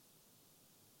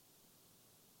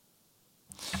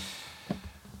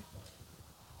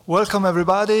Welcome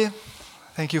everybody.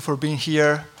 Thank you for being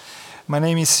here. My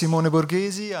name is Simone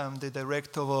Borghesi. I'm the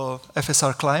director of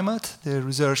FSR Climate, the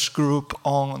research group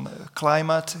on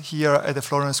climate here at the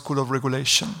Florence School of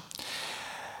Regulation.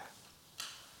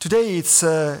 Today it's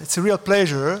a real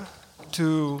pleasure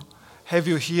to have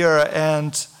you here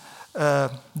and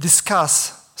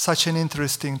discuss such an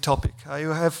interesting topic. I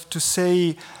have to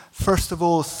say, first of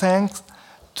all, thanks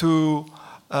to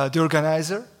the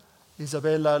organizer,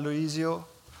 Isabella Aloisio,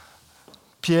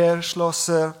 Pierre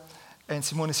Schlosser, and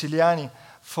Simone Siliani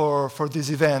for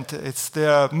this event. It's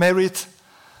their merit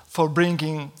for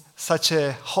bringing such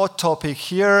a hot topic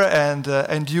here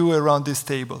and you around this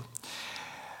table.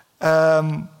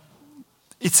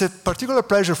 It's a particular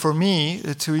pleasure for me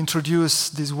to introduce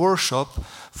this workshop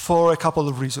for a couple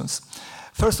of reasons.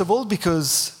 First of all,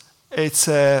 because it's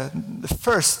the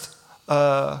first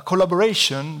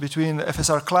collaboration between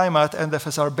FSR Climate and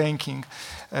FSR Banking,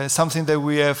 something that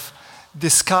we have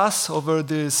discussed over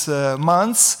these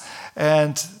months,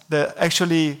 and that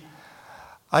actually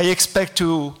I expect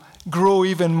to grow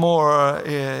even more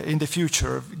in the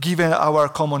future, given our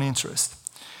common interest.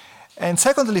 And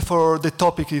secondly, for the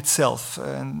topic itself,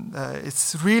 and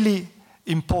it's really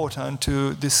important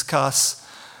to discuss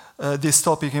this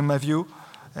topic in my view,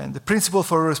 and the principles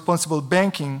for responsible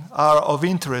banking are of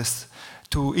interest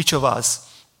to each of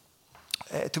us.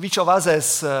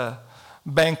 As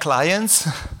bank clients,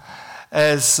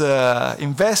 as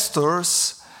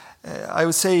investors, I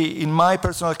would say in my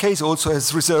personal case also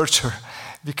as researcher,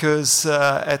 because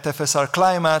at FSR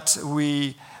Climate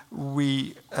we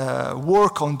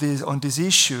work on these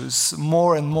issues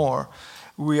more and more.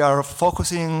 We are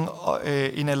focusing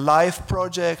in a live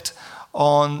project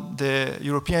on the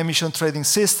European emission trading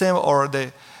system, or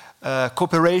the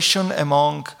cooperation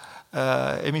among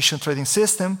emission trading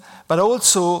system, but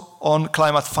also on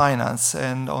climate finance.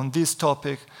 And on this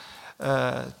topic,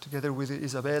 together with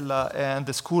Isabella and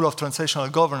the School of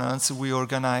Transactional Governance, we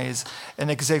organized an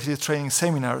executive training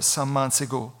seminar some months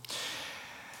ago.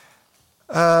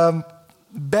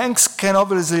 Banks can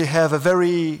obviously have a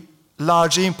very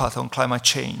large impact on climate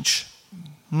change,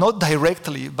 not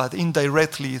directly, but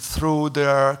indirectly through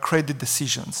their credit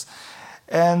decisions.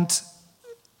 And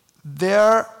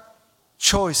their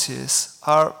choices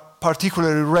are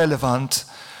particularly relevant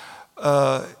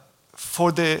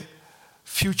for the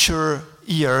future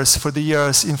years, for the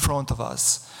years in front of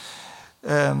us.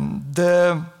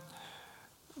 The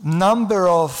number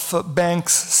of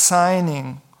banks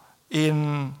signing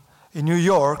in New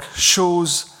York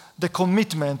shows the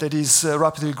commitment that is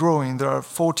rapidly growing. There are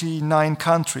 49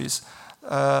 countries.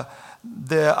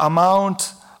 The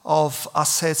amount of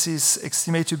assets is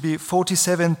estimated to be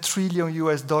 $47 trillion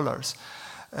US.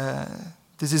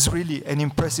 This is really an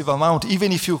impressive amount,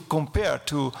 even if you compare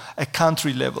to a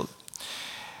country level.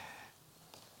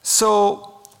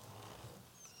 So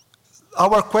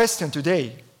our question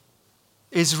today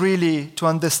is really to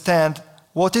understand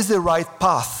what is the right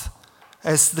path,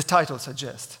 as the title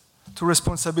suggests, to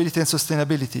responsibility and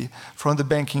sustainability from the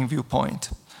banking viewpoint.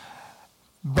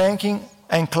 Banking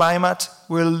and climate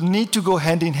will need to go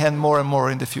hand in hand more and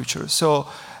more in the future. So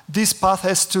this path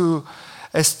has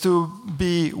to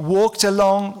be walked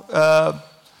along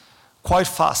quite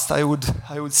fast, I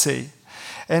would say.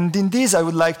 And in this, I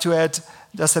would like to add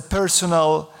just a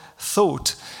personal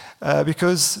thought,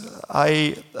 because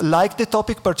I like the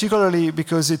topic particularly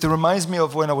because it reminds me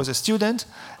of when I was a student.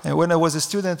 And when I was a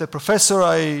student, a professor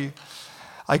I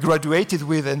graduated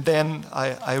with and then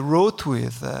I wrote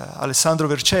with, Alessandro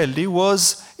Vercelli,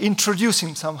 was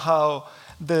introducing somehow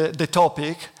the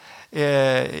topic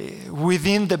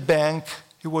within the bank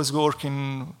he was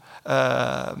working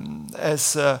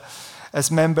as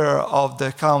member of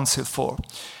the council for.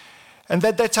 And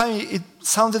at that time, it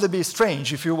sounded a bit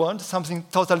strange, if you want, something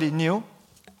totally new.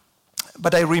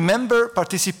 But I remember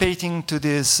participating to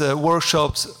these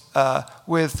workshops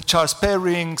with Charles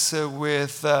Perrings,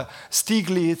 with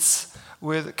Stiglitz,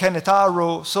 with Kenneth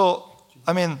Arrow. So,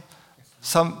 I mean,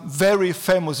 some very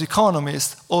famous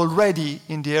economists already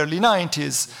in the early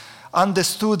 90s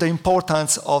understood the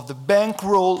importance of the bank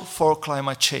role for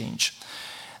climate change.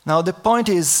 Now, the point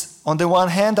is, on the one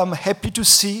hand, I'm happy to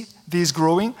see this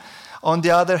growing. On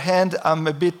the other hand, I'm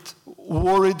a bit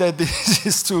worried that this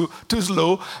is too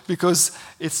slow, because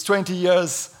it's 20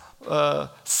 years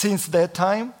since that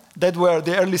time. That were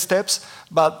the early steps,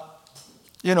 but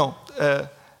you know,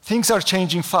 things are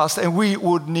changing fast, and we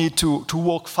would need to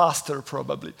walk faster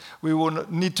probably. We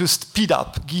would need to speed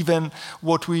up, given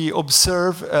what we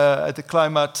observe at the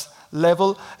climate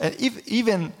level, and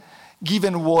even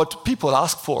given what people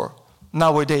ask for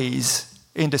nowadays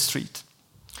in the street.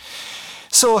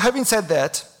 So having said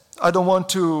that, I don't want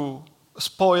to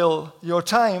spoil your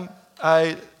time.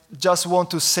 I just want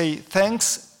to say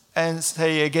thanks and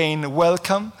say again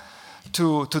welcome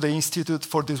to the Institute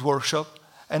for this workshop.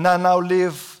 And I now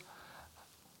leave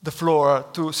the floor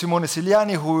to Simone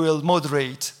Siliani, who will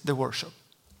moderate the workshop.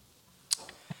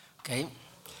 Okay.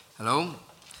 Hello.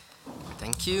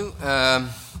 Thank you.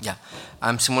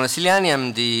 I'm Simone Siliani.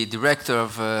 I'm the director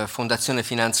of Fondazione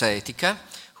Finanza Etica,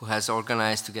 who has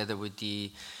organized together with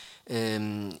the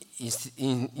European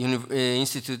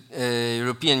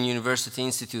University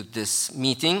Institute this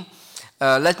meeting.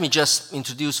 Let me just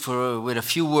introduce with a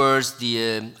few words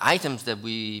the items that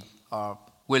we are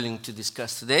willing to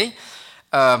discuss today.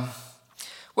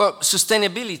 Well,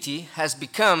 sustainability has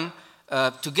become,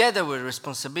 together with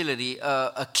responsibility,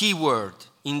 a key word,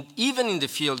 even in the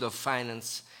field of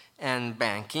finance and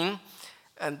banking.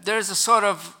 And there's a sort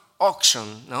of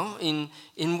auction, no, in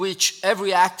which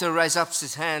every actor raises up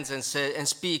his hands and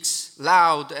speaks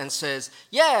loud and says,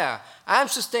 yeah, I'm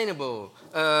sustainable,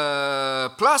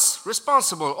 plus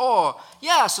responsible, or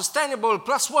yeah, sustainable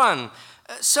plus one.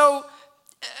 So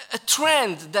a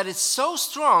trend that is so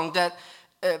strong that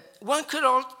one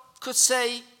could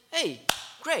say, hey,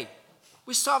 great,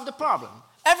 we solved the problem.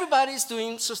 Everybody is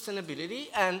doing sustainability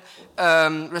and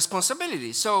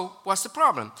responsibility. So what's the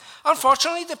problem?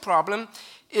 Unfortunately, the problem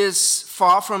is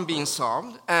far from being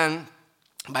solved. And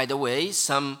by the way,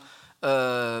 someone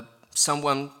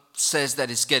says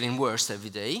that it's getting worse every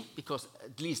day because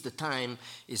at least the time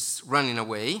is running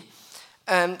away.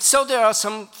 And so there are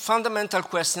some fundamental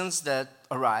questions that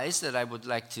arise that I would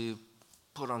like to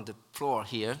put on the floor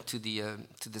here to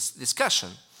this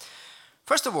discussion.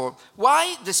 First of all,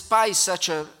 why, despite such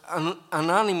an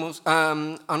anonymous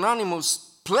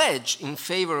pledge in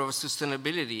favor of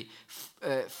sustainability,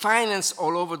 finance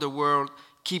all over the world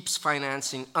keeps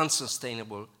financing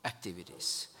unsustainable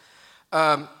activities?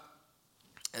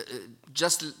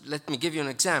 Just let me give you an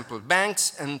example.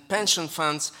 Banks and pension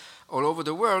funds all over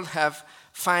the world have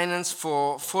financed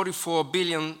for $44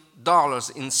 billion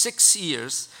in 6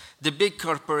 years the big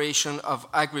corporation of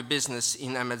agribusiness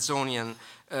in Amazonian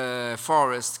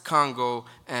forest, Congo,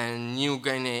 and New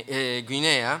Guinea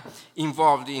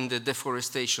involved in the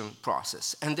deforestation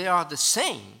process. And they are the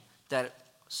same that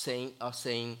are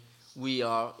saying we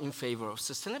are in favor of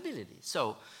sustainability.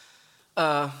 So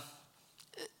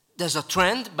there's a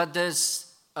trend, but there's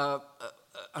an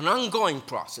ongoing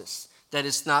process that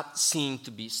is not seen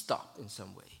to be stopped in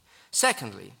some way.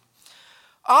 Secondly,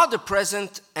 are the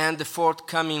present and the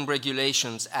forthcoming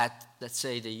regulations at, let's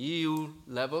say, the EU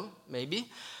level, maybe,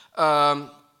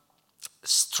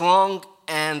 strong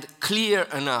and clear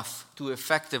enough to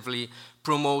effectively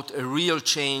promote a real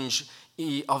change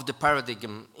of the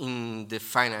paradigm in the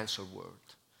financial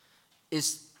world?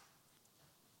 Is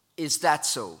that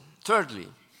so? Thirdly,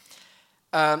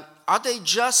 are they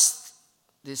just,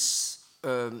 these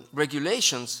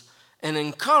regulations, an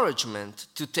encouragement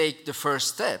to take the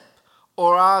first step,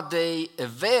 or are they a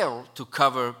veil to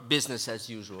cover business as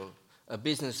usual, a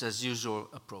business as usual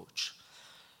approach?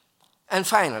 And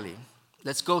finally,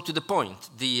 let's go to the point,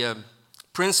 the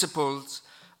principles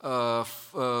for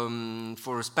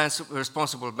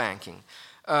responsible banking.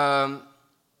 Let's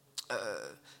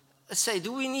say,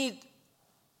 do we need,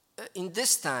 in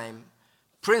this time,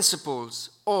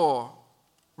 principles or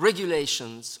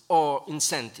regulations or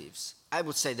incentives? I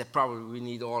would say that probably we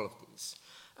need all of these.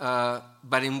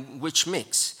 But in which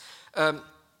mix?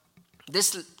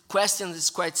 This question is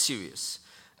quite serious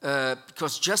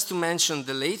because just to mention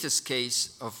the latest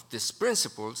case of these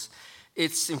principles,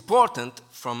 it's important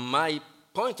from my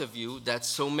point of view that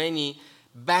so many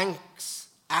banks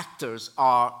actors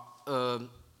are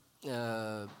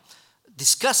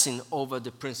discussing over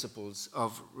the principles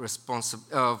of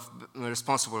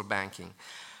responsible banking.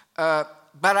 But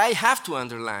I have to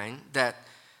underline that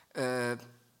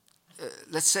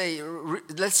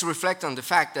let's reflect on the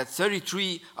fact that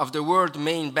 33 of the world's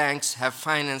main banks have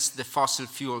financed the fossil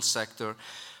fuel sector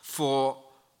for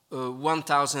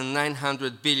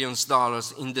 $1,900 billion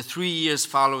in the 3 years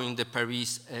following the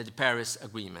Paris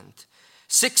Agreement.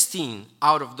 16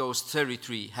 out of those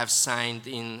 33 have signed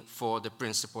in for the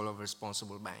principle of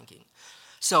responsible banking.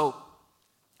 So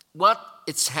what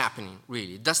is happening,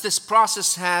 really? Does this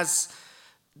process has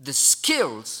the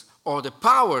skills or the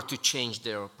power to change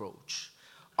their approach?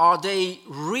 Are they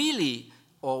really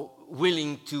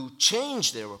willing to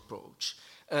change their approach?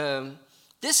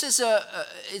 This is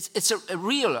it's a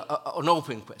real, an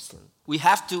open question. We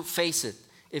have to face it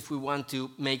if we want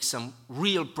to make some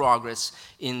real progress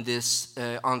in this,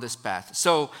 on this path.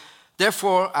 So,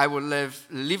 therefore, I will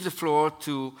leave the floor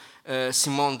to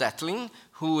Simone Detling,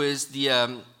 who is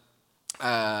the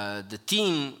the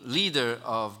team leader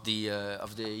of the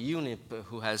UNIP,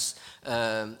 who has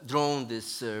drawn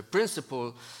this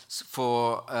principle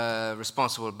for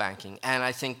responsible banking. And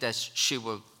I think that she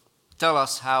will tell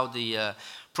us how the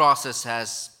process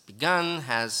has begun,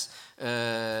 has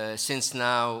since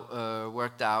now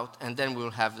worked out, and then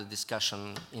we'll have the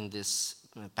discussion in this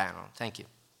panel. Thank you.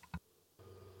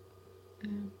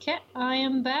 Okay, I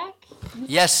am back.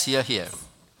 Yes, you're here.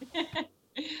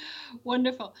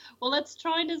 Wonderful. Well, let's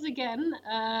try this again.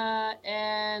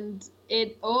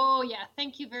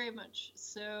 Thank you very much.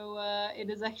 So it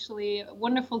is actually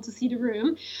wonderful to see the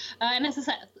room. And as I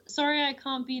said, sorry I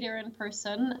can't be there in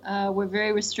person. We're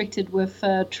very restricted with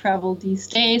travel these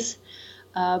days.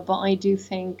 But I do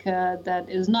think that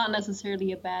is not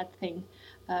necessarily a bad thing,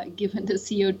 given the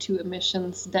CO2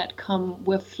 emissions that come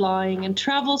with flying and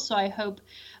travel. So I hope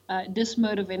this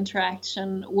mode of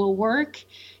interaction will work.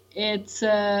 It's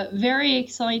very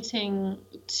exciting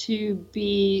to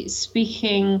be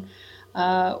speaking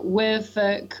with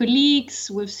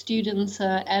colleagues, with students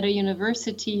at a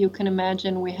university. You can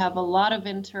imagine we have a lot of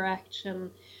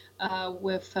interaction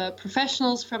with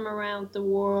professionals from around the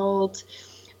world,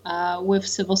 with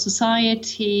civil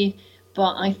society.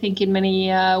 But I think in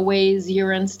many ways,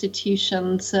 your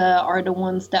institutions are the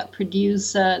ones that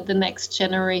produce the next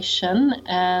generation.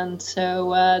 And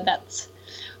so that's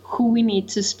who we need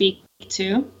to speak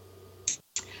to.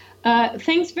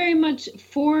 Thanks very much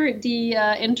for the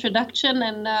introduction,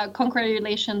 and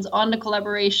congratulations on the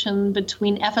collaboration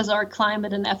between FSR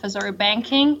Climate and FSR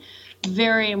Banking.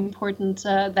 Very important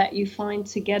that you find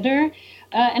together.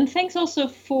 And thanks also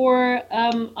for,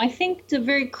 I think, the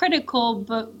very critical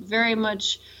but very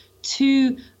much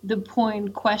to the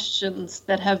point questions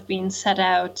that have been set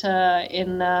out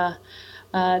in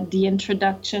the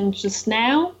introduction just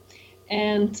now.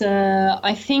 And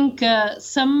I think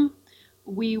some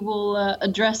we will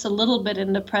address a little bit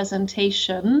in the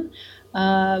presentation,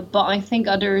 but I think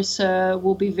others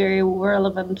will be very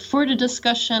relevant for the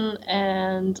discussion.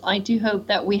 And I do hope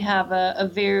that we have a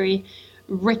very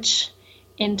rich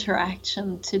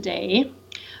interaction today.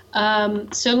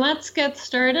 So let's get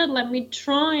started. Let me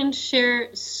try and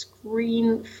share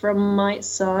screen from my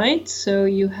side, so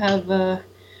you have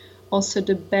also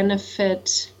the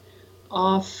benefit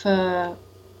of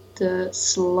the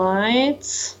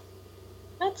slides.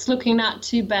 That's looking not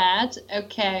too bad.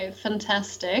 Okay,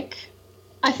 fantastic.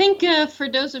 I think for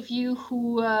those of you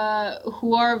who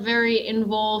are very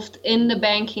involved in the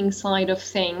banking side of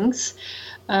things,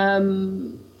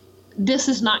 this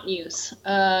is not news.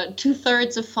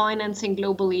 2/3 of financing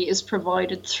globally is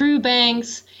provided through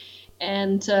banks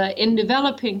and in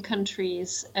developing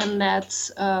countries, and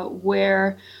that's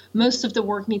where most of the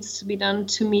work needs to be done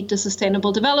to meet the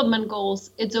Sustainable Development Goals.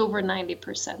 It's over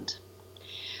 90%.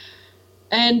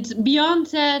 And beyond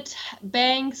that,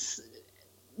 banks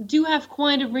do have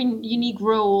quite a unique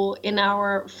role in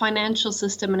our financial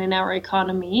system and in our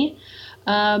economy,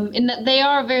 in that they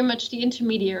are very much the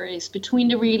intermediaries between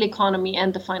the real economy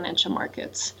and the financial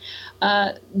markets.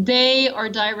 They are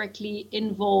directly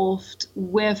involved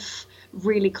with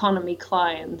real economy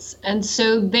clients. And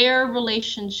so their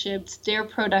relationships, their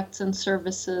products and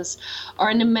services are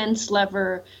an immense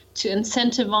lever to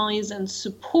incentivize and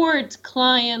support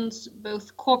clients,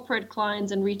 both corporate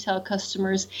clients and retail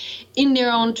customers, in their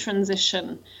own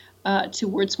transition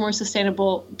towards more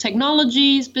sustainable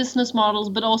technologies, business models,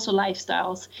 but also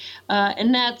lifestyles.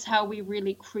 And that's how we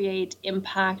really create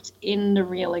impact in the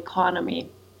real economy.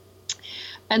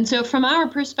 And so from our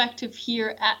perspective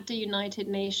here at the United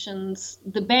Nations,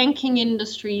 the banking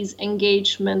industry's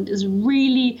engagement is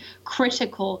really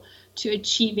critical to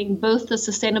achieving both the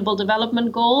Sustainable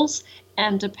Development Goals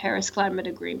and the Paris Climate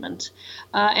Agreement.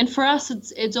 And for us,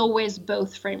 it's always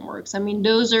both frameworks. I mean,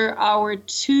 those are our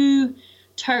two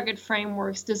target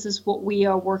frameworks. This is what we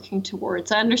are working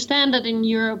towards. I understand that in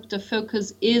Europe, the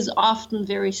focus is often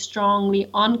very strongly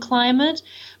on climate,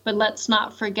 but let's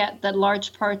not forget that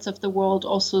large parts of the world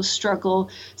also struggle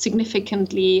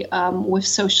significantly with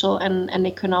social and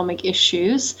economic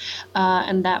issues,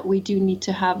 and that we do need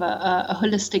to have a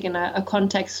holistic and a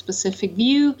context-specific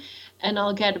view. And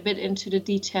I'll get a bit into the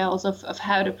details of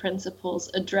how the principles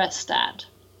address that.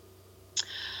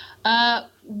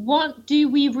 What do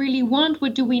we really want?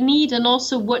 What do we need? And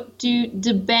also, what do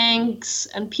the banks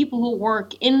and people who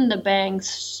work in the banks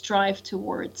strive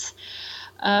towards?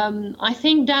 I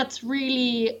think that's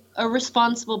really a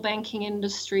responsible banking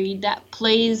industry that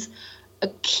plays a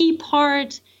key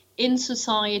part in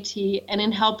society and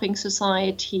in helping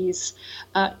societies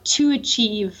to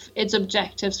achieve its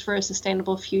objectives for a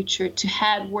sustainable future, to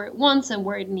head where it wants and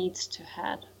where it needs to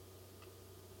head.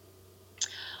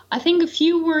 I think a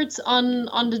few words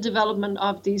on the development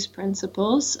of these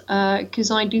principles, because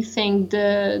I do think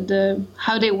the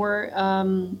how they were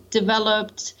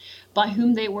developed, by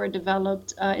whom they were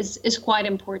developed, is quite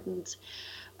important.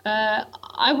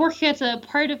 I work at a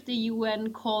part of the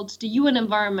UN called the UN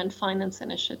Environment Finance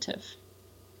Initiative.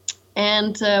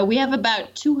 And we have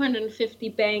about 250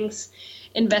 banks,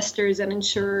 investors, and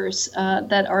insurers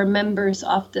that are members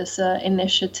of this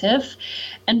initiative.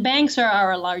 And banks are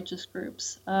our largest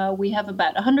groups. We have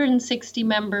about 160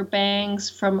 member banks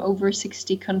from over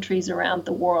 60 countries around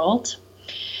the world.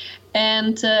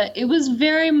 And it was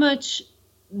very much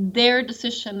their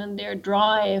decision and their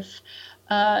drive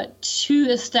to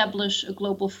establish a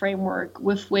global framework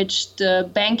with which the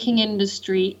banking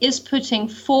industry is putting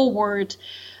forward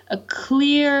a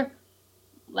clear,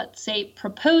 let's say,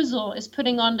 proposal, is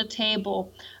putting on the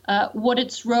table what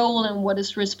its role and what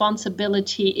its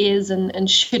responsibility is and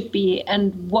should be,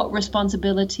 and what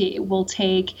responsibility it will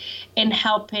take in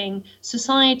helping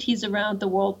societies around the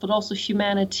world, but also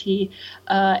humanity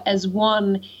as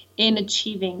one, in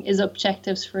achieving its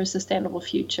objectives for a sustainable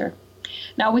future.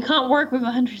 Now, we can't work with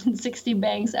 160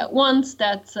 banks at once.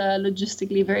 That's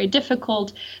logistically very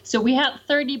difficult. So we had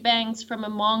 30 banks from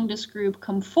among this group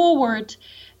come forward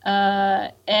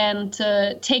and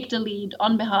take the lead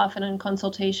on behalf and in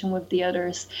consultation with the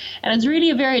others. And it's really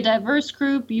a very diverse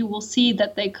group. You will see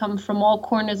that they come from all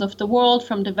corners of the world,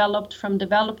 from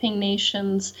developing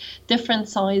nations, different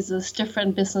sizes,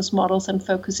 different business models and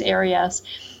focus areas.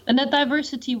 And that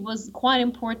diversity was quite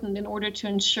important in order to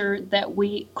ensure that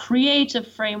we create a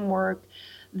framework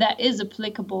that is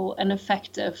applicable and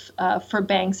effective for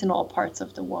banks in all parts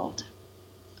of the world.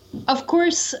 Of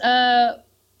course,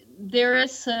 there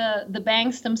is the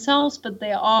banks themselves, but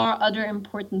there are other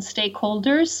important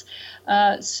stakeholders.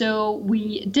 So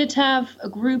we did have a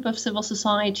group of civil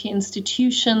society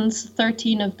institutions,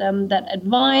 13 of them, that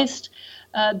advised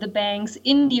the banks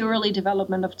in the early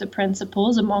development of the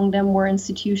principles. Among them were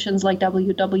institutions like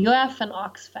WWF and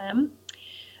Oxfam.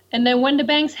 And then when the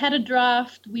banks had a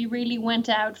draft, we really went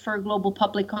out for a global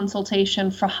public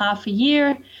consultation for half a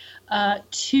year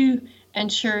to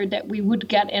ensure that we would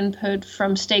get input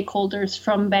from stakeholders,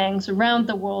 from banks around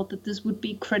the world, that this would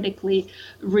be critically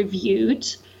reviewed.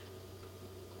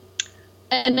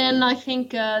 And then I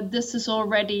think this is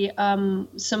already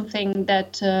something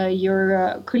that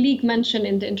your colleague mentioned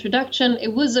in the introduction.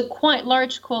 It was a quite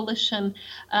large coalition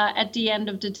at the end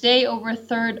of the day. Over a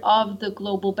third of the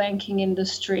global banking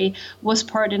industry was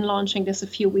part in launching this a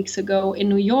few weeks ago in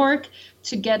New York,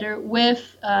 together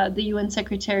with the UN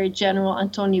Secretary General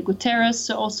Antonio Guterres.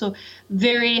 So also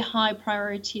very high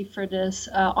priority for this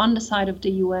on the side of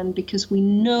the UN, because we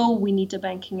know we need the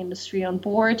banking industry on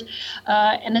board,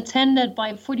 and attended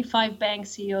by 45 bank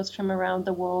CEOs from around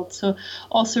the world. So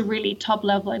also really top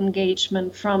level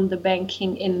engagement from the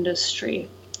banking industry.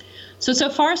 So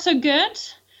far so good.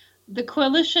 The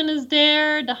coalition is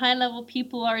there, the high level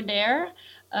people are there,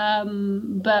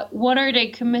 but what are they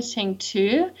committing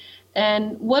to?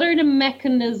 And what are the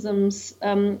mechanisms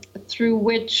through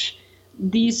which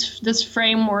this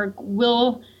framework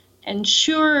will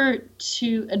ensure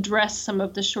to address some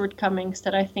of the shortcomings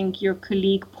that I think your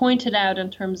colleague pointed out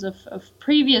in terms of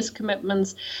previous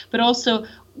commitments, but also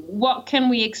what can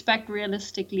we expect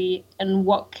realistically and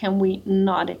what can we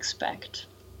not expect?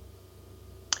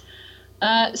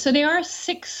 So there are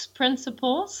 6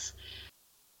 principles,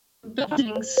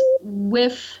 buildings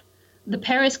with the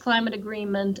Paris Climate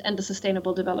Agreement and the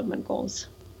Sustainable Development Goals.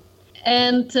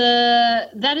 And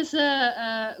that is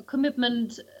a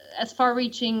commitment as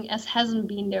far-reaching as hasn't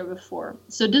been there before.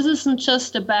 So this isn't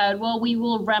just about, well, we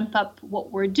will ramp up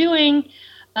what we're doing.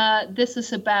 This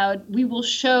is about, we will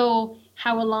show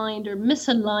how aligned or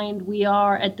misaligned we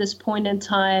are at this point in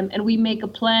time, and we make a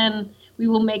plan. We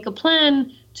will make a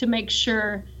plan to make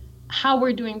sure how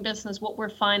we're doing business, what we're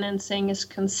financing is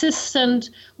consistent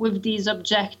with these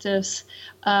objectives,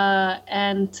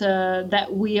 and that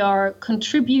we are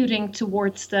contributing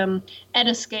towards them at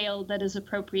a scale that is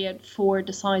appropriate for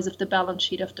the size of the balance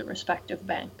sheet of the respective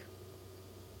bank.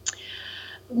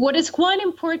 What is quite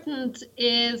important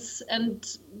is, and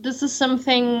this is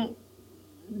something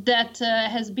that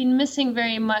has been missing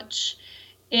very much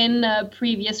in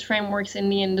previous frameworks in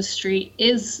the industry,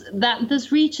 is that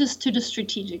this reaches to the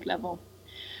strategic level.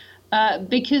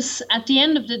 Because at the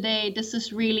end of the day, this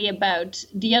is really about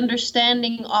the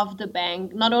understanding of the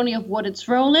bank, not only of what its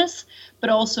role is, but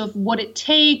also of what it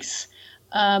takes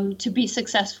to be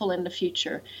successful in the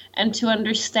future, and to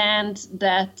understand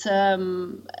that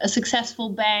a successful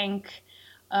bank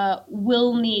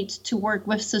will need to work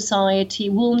with society,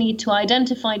 will need to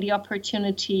identify the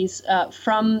opportunities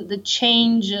from the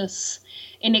changes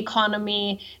in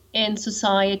economy, in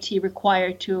society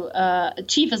required to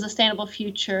achieve a sustainable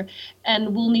future,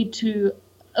 and will need to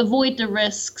avoid the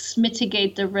risks,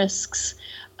 mitigate the risks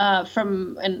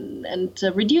from and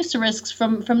reduce the risks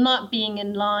from not being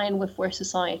in line with where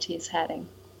society is heading.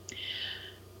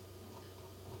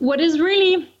 What is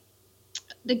really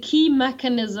the key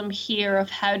mechanism here of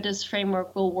how this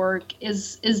framework will work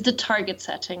is the target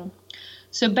setting.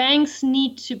 So banks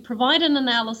need to provide an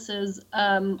analysis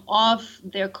of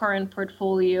their current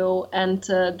portfolio and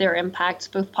their impacts,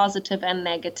 both positive and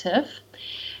negative.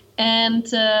 And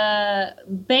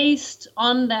based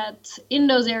on that, in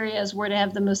those areas where they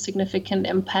have the most significant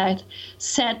impact,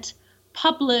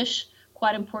 publish,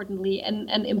 quite importantly,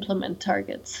 and implement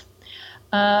targets.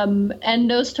 And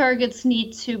those targets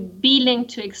need to be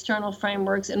linked to external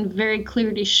frameworks and very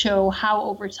clearly show how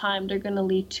over time they're going to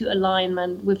lead to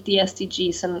alignment with the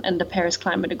SDGs and the Paris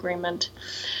Climate Agreement.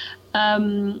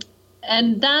 And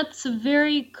that's a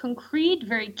very concrete,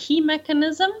 very key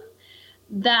mechanism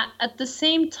that at the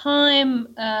same time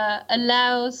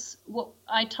allows what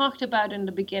I talked about in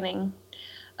the beginning.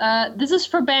 This is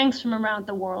for banks from around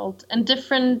the world, and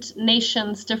different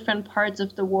nations, different parts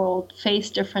of the world face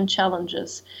different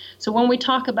challenges. So when we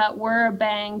talk about where a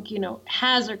bank,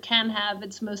 has or can have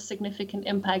its most significant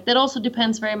impact, that also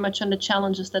depends very much on the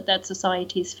challenges that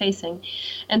society is facing.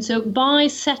 And so by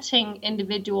setting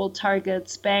individual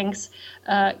targets, banks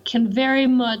can very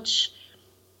much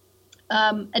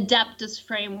adapt this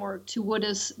framework to what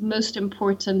is most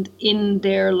important in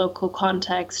their local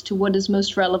context, to what is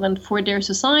most relevant for their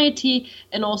society,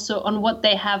 and also on what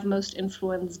they have most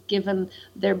influence given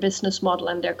their business model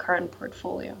and their current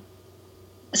portfolio.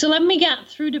 So let me get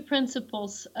through the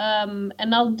principles,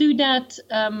 and I'll do that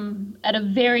at a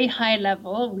very high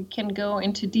level. We can go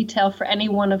into detail for any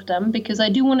one of them, because I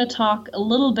do want to talk a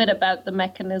little bit about the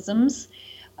mechanisms.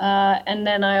 And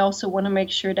then I also want to make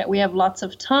sure that we have lots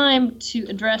of time to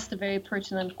address the very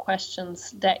pertinent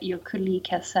questions that your colleague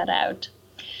has set out.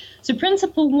 So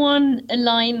principle 1,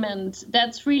 alignment,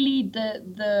 that's really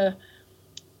the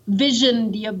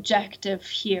vision, the objective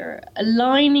here,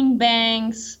 aligning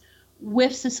banks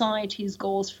with society's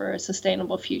goals for a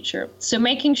sustainable future. So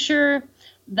making sure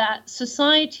that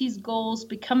society's goals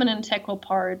become an integral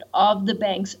part of the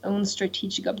bank's own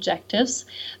strategic objectives,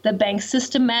 that banks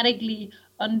systematically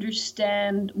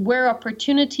understand where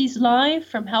opportunities lie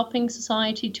from helping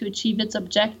society to achieve its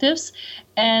objectives,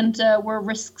 and where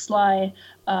risks lie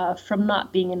from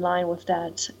not being in line with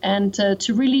that, and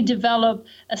to really develop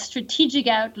a strategic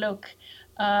outlook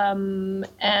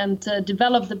and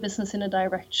develop the business in a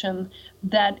direction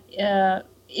that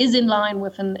is in line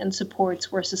with and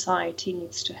supports where society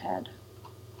needs to head.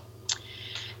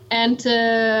 And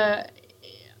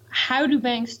how do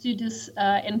banks do this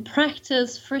in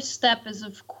practice? First step is,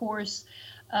 of course,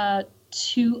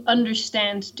 to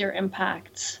understand their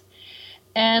impacts.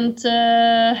 And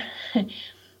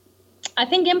I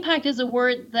think impact is a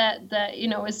word that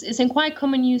is in quite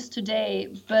common use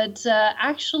today, but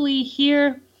actually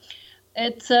here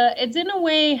it's in a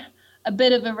way a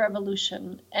bit of a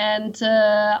revolution, and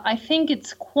I think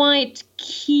it's quite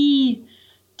key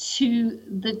to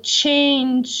the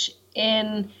change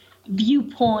in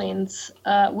viewpoints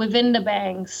within the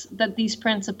banks that these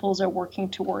principles are working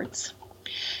towards.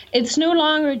 It's no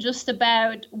longer just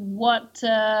about what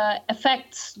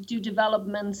effects do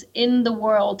developments in the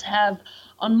world have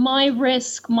on my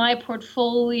risk, my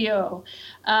portfolio.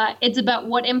 It's about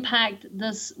what impact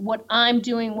does what I'm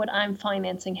doing, what I'm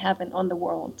financing have on the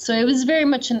world. So it was very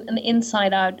much an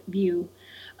inside-out view,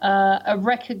 a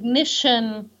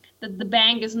recognition that the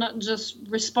bank is not just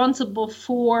responsible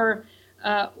for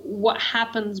what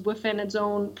happens within its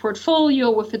own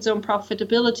portfolio, with its own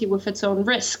profitability, with its own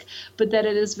risk, but that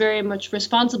it is very much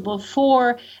responsible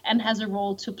for and has a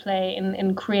role to play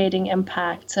in creating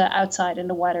impact outside in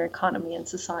the wider economy and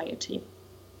society.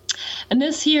 And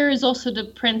this here is also the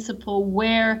principle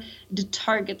where the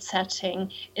target setting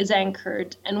is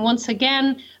anchored. And once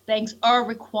again, banks are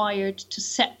required to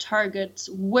set targets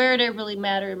where they really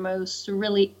matter most, so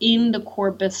really in the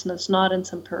core business, not in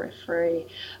some periphery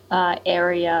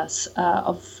areas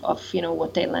of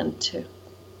what they lend to.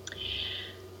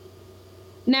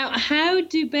 Now, how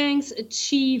do banks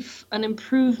achieve an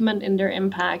improvement in their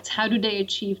impact? How do they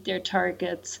achieve their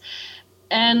targets?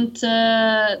 And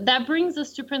that brings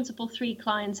us to principle 3,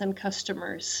 clients and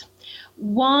customers.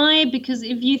 Why? Because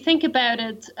if you think about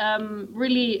it,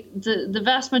 really the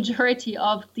vast majority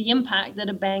of the impact that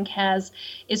a bank has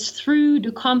is through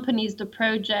the companies, the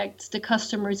projects, the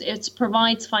customers it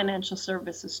provides financial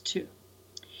services to.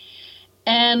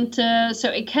 And so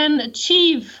it can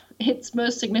achieve its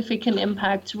most significant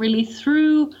impact really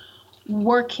through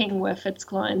working with its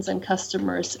clients and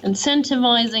customers,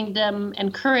 incentivizing them,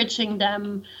 encouraging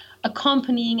them,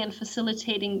 accompanying and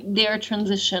facilitating their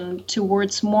transition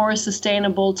towards more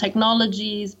sustainable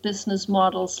technologies, business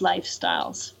models,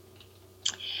 lifestyles.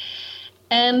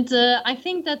 And I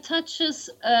think that touches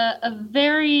a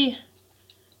very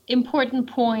important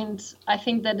point, I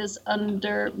think, that is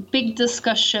under big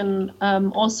discussion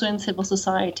also in civil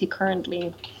society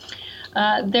currently.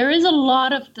 There is a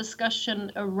lot of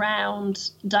discussion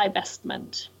around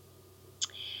divestment.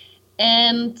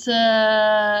 And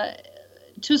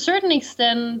to a certain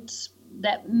extent,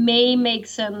 that may make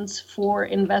sense for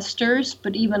investors,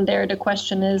 but even there, the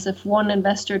question is, if one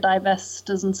investor divests,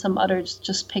 doesn't some others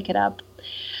just pick it up?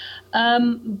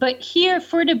 But here,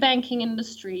 for the banking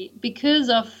industry, because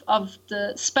of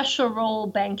the special role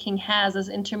banking has as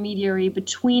intermediary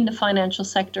between the financial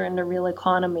sector and the real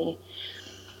economy,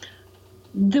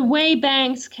 the way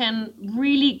banks can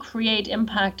really create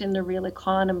impact in the real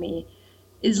economy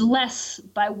is less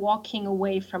by walking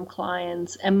away from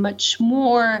clients and much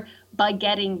more by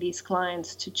getting these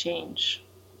clients to change.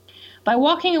 By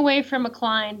walking away from a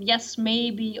client, yes,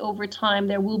 maybe over time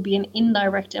there will be an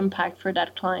indirect impact for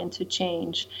that client to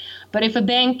change. But if a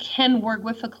bank can work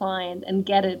with a client and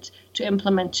get it to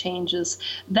implement changes,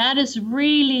 that is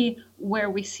really where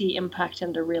we see impact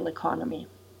in the real economy.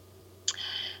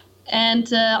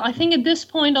 And I think at this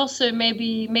point also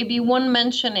maybe one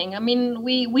mentioning, I mean,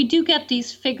 we do get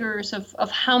these figures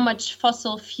of how much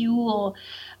fossil fuel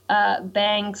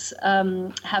banks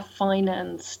have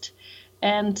financed.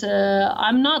 And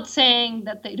I'm not saying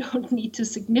that they don't need to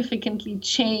significantly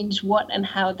change what and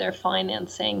how they're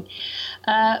financing.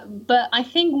 But I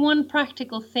think one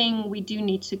practical thing we do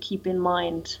need to keep in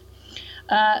mind.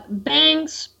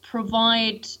 Banks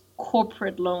provide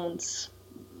corporate loans.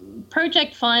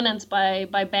 Project finance by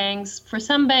banks, for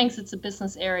some banks it's a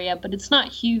business area, but it's not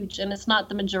huge and it's not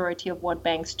the majority of what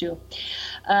banks do.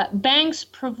 Banks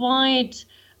provide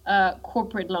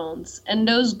corporate loans, and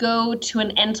those go to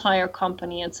an entire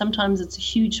company, and sometimes it's a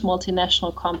huge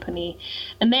multinational company,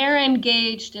 and they're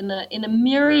engaged in a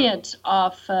myriad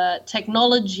of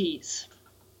technologies.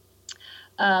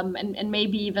 And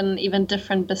maybe even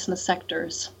different business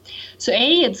sectors. So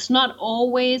it's not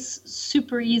always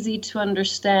super easy to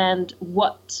understand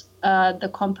what the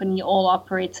company all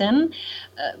operates in.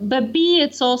 But B,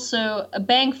 it's also a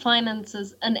bank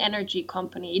finances an energy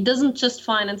company. It doesn't just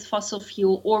finance fossil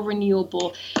fuel or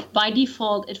renewable. By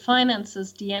default, it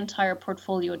finances the entire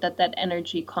portfolio that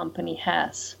energy company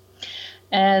has.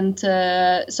 And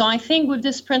so I think with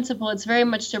this principle, it's very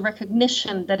much the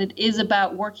recognition that it is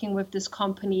about working with this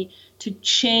company to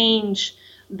change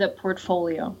the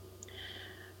portfolio.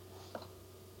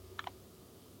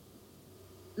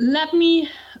 Let me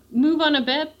move on a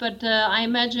bit, but I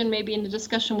imagine maybe in the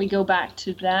discussion we go back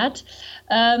to that.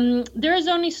 There is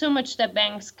only so much that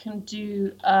banks can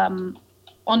do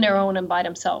on their own and by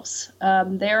themselves.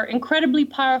 They're incredibly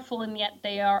powerful, and yet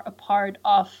they are a part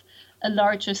of a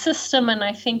larger system. And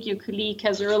I think your colleague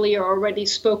has earlier already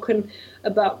spoken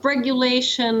about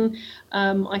regulation.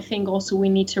 I think also we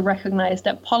need to recognize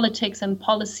that politics and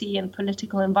policy and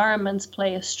political environments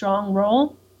play a strong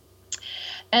role.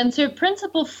 And so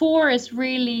principle 4 is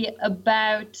really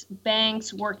about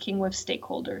banks working with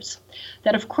stakeholders.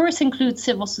 That of course includes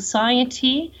civil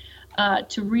society,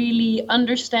 to really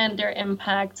understand their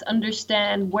impacts,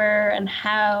 understand where and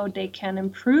how they can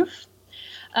improve.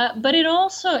 But it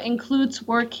also includes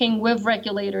working with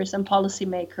regulators and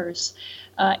policymakers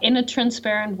in a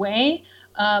transparent way,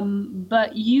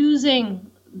 but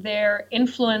using their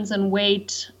influence and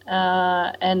weight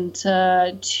and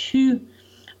to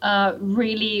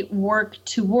really work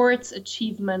towards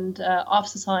achievement of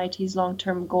society's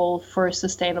long-term goal for a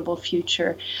sustainable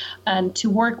future, and to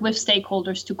work with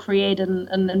stakeholders to create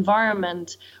an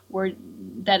environment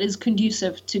that is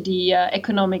conducive to the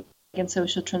economic and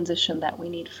social transition that we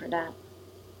need for that.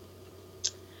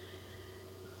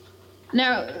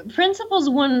 Now, principles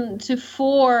 1 to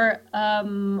 4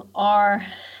 are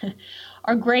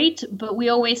great, but we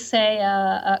always say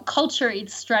culture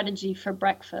eats strategy for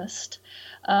breakfast.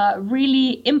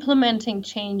 Really implementing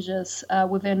changes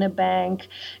within a bank,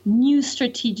 new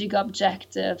strategic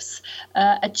objectives,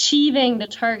 achieving the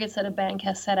targets that a bank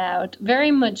has set out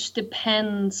very much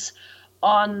depends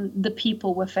on the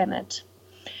people within it.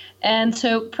 And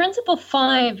so Principle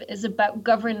 5 is about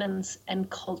governance and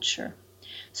culture.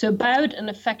 So about an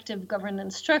effective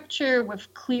governance structure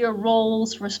with clear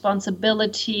roles,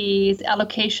 responsibilities,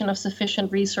 allocation of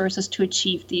sufficient resources to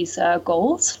achieve these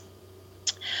goals,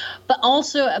 but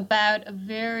also about a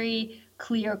very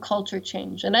clear culture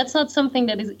change. And that's not something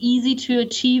that is easy to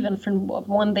achieve and from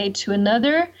one day to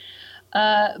another,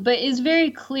 but it's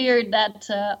very clear that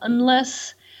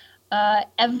unless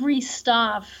every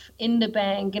staff in the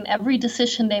bank and every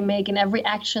decision they make and every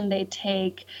action they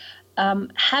take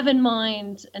have in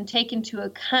mind and take into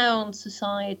account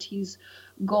society's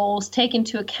goals, take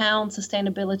into account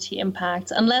sustainability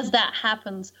impacts. Unless that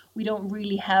happens, we don't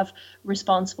really have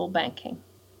responsible banking.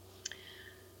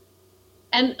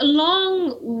 And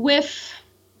along with,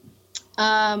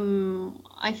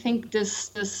 I think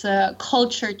this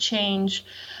culture change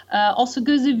also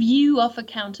goes a view of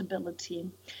accountability.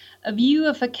 A view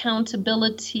of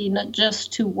accountability not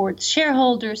just towards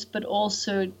shareholders, but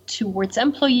also towards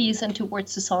employees and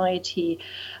towards society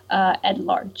at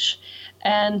large.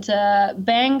 And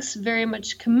banks very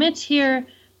much commit here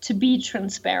to be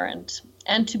transparent,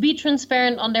 and to be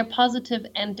transparent on their positive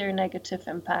and their negative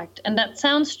impact. And that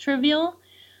sounds trivial,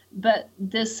 but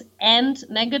this and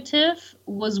negative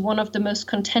was one of the most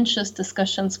contentious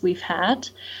discussions we've had.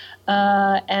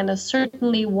 And is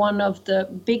certainly one of the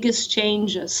biggest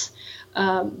changes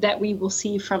that we will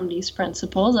see from these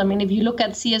principles. I mean, if you look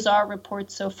at CSR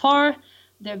reports so far,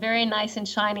 they're very nice and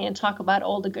shiny and talk about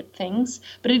all the good things,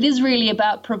 but it is really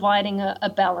about providing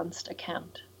a balanced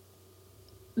account.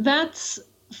 That's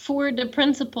for the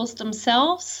principles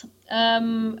themselves.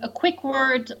 A quick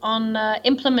word on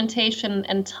implementation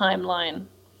and timeline.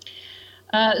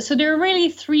 So there are really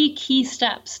three key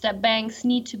steps that banks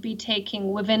need to be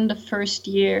taking within the first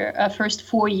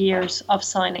 4 years of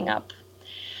signing up.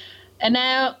 And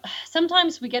now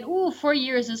sometimes we get, 4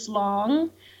 years is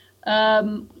long.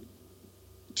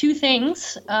 Two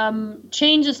things.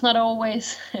 Change is not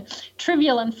always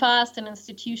trivial and fast in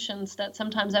institutions that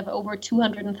sometimes have over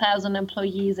 200,000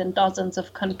 employees in dozens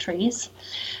of countries.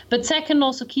 But second,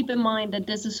 also keep in mind that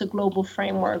this is a global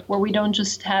framework where we don't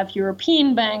just have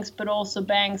European banks, but also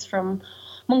banks from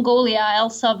Mongolia, El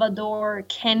Salvador,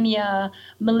 Kenya,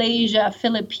 Malaysia,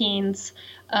 Philippines,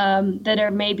 that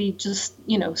are maybe just,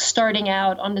 starting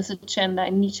out on this agenda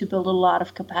and need to build a lot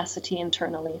of capacity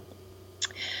internally.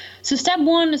 So step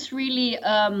one is really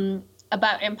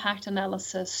about impact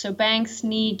analysis. So banks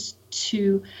need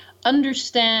to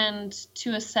understand,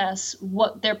 to assess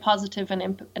what their positive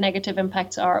and negative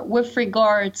impacts are with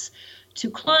regards to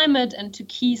climate and to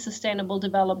key sustainable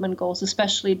development goals,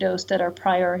 especially those that are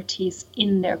priorities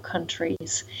in their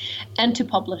countries, and to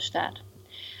publish that.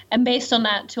 And based on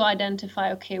that, to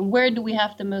identify, okay, where do we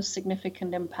have the most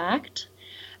significant impact?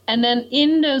 And then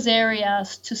in those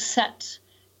areas to set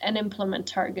and implement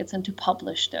targets and to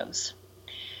publish those.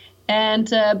 And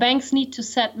banks need to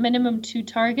set minimum 2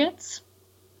 targets.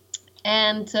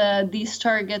 And these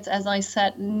targets, as I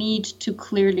said, need to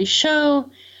clearly show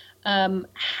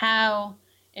how,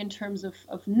 in terms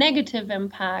of negative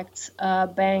impacts,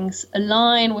 banks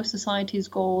align with society's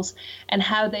goals and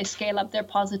how they scale up their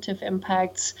positive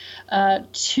impacts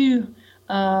to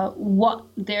what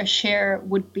their share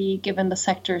would be given the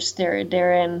sectors they're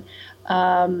in,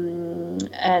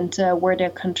 and where their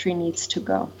country needs to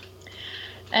go.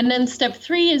 And then step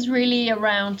 3 is really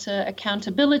around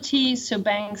accountability. So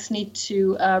banks need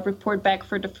to report back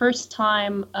for the first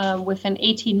time within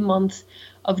 18 months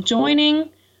of joining.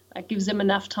 That gives them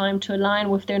enough time to align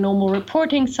with their normal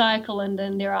reporting cycle, and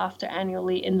then thereafter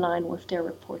annually in line with their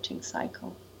reporting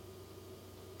cycle.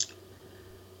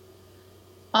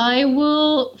 I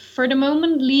will, for the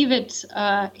moment, leave it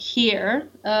here.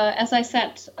 As I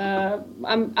said,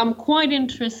 I'm quite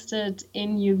interested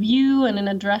in your view and in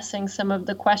addressing some of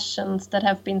the questions that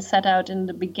have been set out in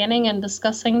the beginning and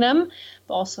discussing them,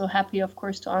 but also happy, of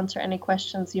course, to answer any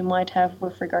questions you might have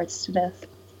with regards to this.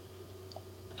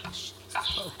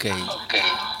 Okay.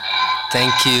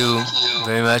 Thank you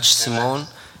very much, Simone.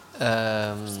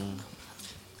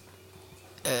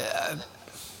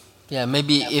 Yeah,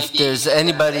 maybe if there's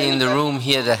anybody in the room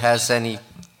here that has any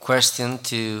question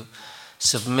to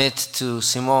submit to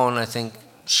Simone, I think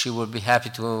she would be happy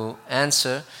to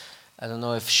answer. I don't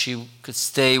know if she could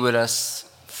stay with us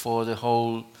for the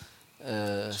whole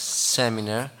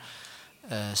seminar.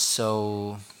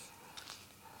 So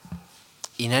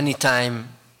in any time,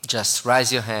 just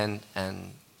raise your hand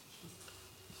and,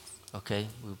 okay.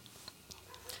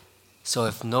 So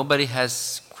if nobody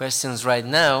has questions right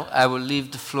now, I will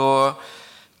leave the floor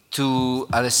to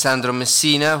Alessandro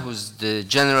Messina, who's the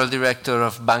General Director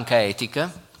of Banca Etica.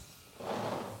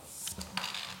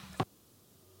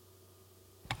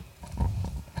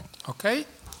 Okay,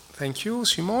 thank you,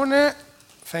 Simone.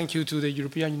 Thank you to the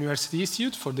European University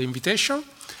Institute for the invitation.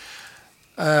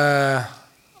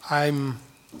 I'm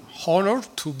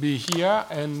honored to be here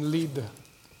and lead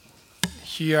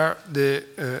here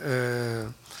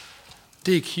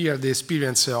take here the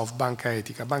experience of Banca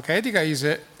Etica. Banca Etica is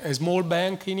a small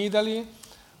bank in Italy,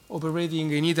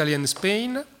 operating in Italy and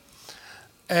Spain.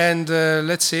 And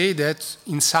let's say that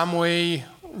in some way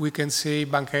we can say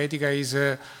Banca Etica is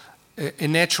a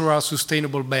natural,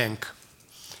 sustainable bank.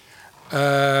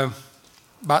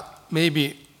 But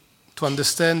maybe to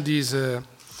understand this,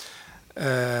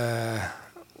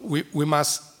 we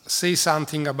must say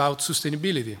something about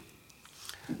sustainability.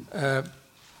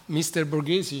 Mr.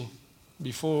 Borghesi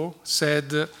before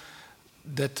said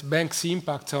that banks'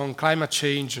 impact on climate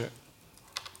change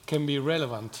can be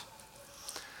relevant.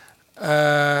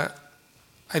 I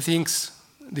think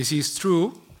this is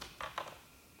true.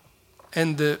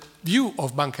 And the view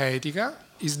of Banca Etica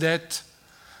is that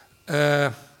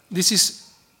this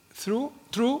is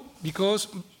true because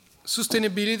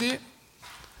sustainability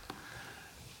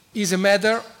is a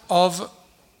matter of,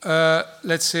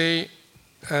 let's say,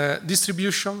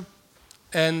 distribution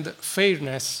and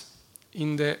fairness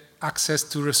in the access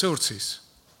to resources.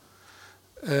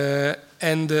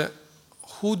 And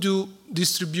who do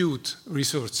distribute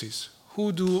resources?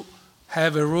 Who do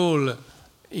have a role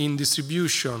in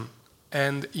distribution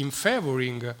and in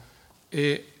favoring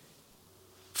a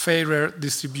fairer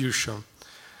distribution?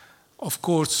 Of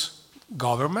course,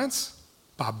 governments,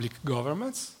 public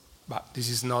governments, but this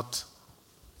is not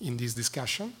in this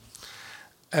discussion.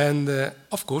 And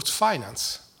of course,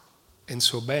 finance, and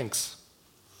so banks.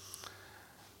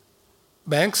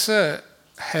 Banks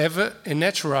have a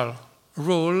natural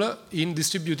role in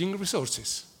distributing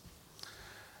resources.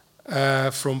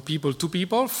 From people to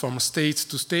people, from states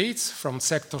to states, from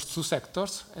sectors to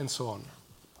sectors, and so on.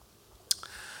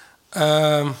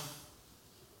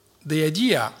 The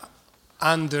idea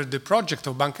under the project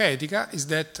of Banca Etica is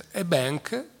that a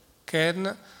bank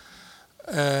can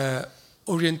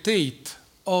orientate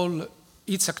all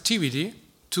its activity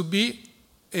to be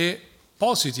a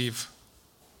positive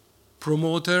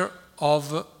promoter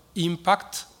of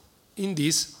impact in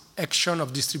this action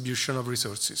of distribution of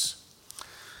resources.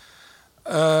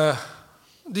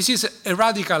 This is a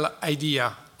radical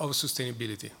idea of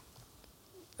sustainability.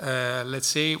 Let's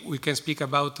say we can speak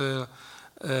about a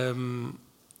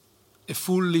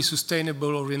fully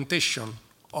sustainable orientation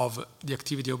of the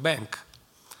activity of bank.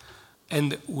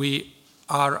 And we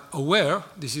are aware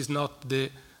this is not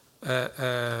the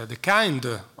kind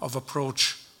of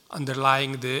approach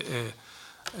underlying the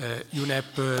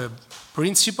UNEP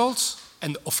principles.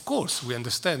 And of course, we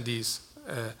understand this.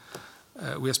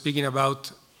 We are speaking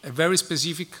about a very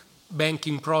specific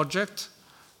banking project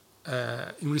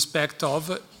in respect of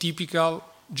typical,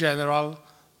 general,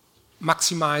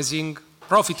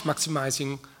 profit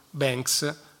maximizing banks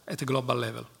at a global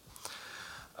level.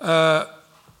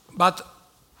 But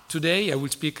today I will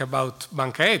speak about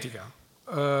Banca Etica.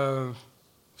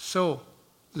 So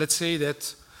let's say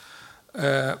that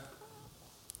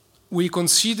we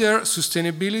consider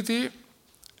sustainability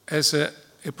as a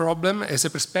problem, as a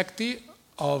perspective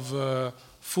of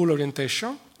full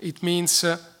orientation. It means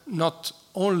not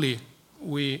only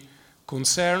we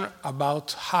concern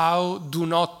about how do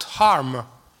not harm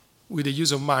with the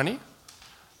use of money,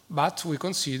 but we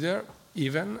consider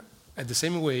even at the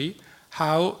same way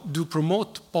how do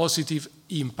promote positive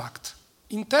impact.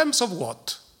 In terms of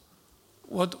what?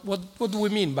 What do we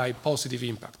mean by positive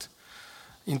impact?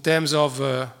 In terms of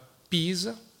peace,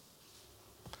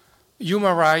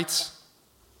 human rights,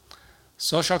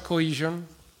 social cohesion,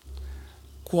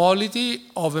 quality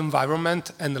of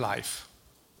environment and life.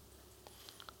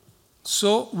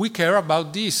 So we care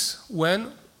about this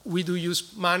when we do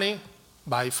use money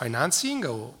by financing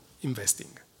or investing.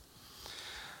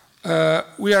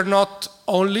 We are not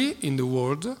only in the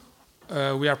world,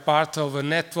 we are part of a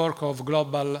network of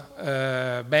global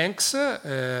banks,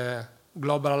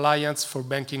 Global Alliance for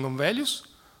Banking on Values,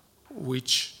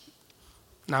 which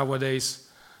nowadays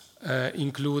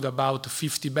include about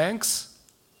 50 banks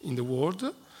in the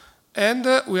world. And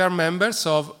we are members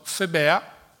of FEBEA.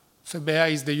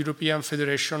 FEBEA is the European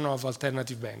Federation of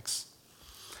Alternative Banks.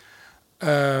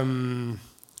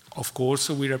 Of course,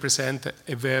 we represent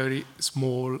a very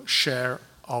small share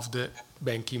of the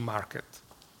banking market.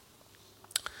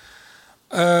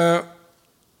 A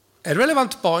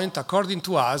relevant point, according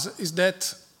to us, is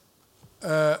that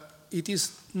it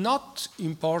is not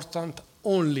important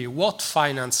only what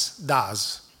finance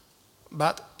does,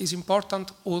 but it's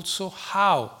important also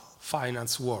how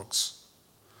finance works.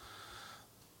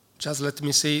 Just let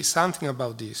me say something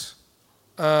about this.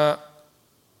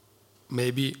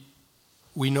 Maybe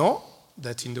we know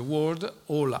that in the world,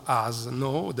 all us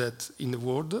know that in the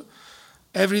world,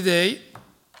 every day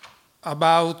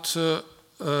about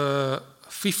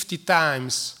 50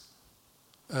 times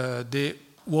the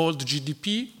world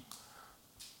GDP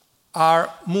are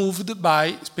moved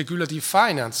by speculative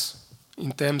finance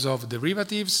in terms of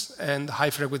derivatives and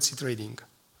high-frequency trading.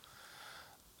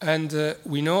 And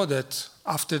we know that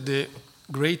after the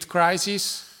great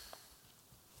crisis,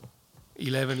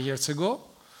 11 years ago,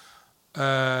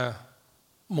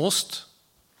 most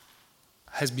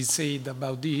has been said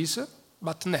about this,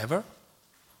 but never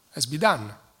has been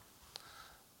done.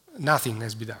 Nothing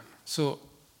has been done. So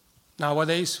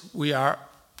nowadays we are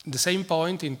at the same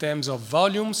point in terms of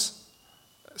volumes,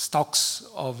 stocks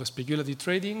of speculative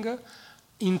trading,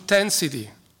 intensity.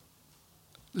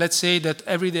 Let's say that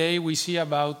every day we see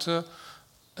about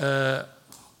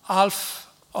half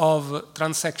of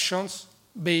transactions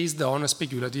based on a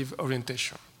speculative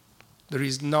orientation. There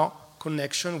is no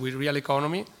connection with real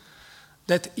economy.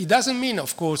 That it doesn't mean,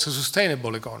 of course, a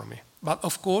sustainable economy, but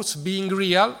of course, being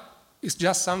real is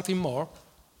just something more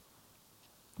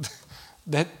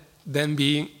than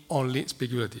being only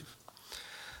speculative.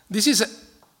 This is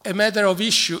a matter of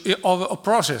issue, of a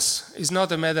process. It's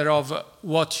not a matter of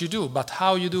what you do, but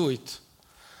how you do it.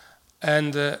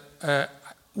 And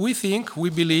we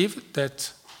believe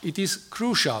that it is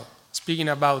crucial, speaking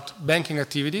about banking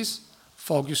activities,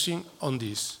 focusing on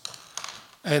this.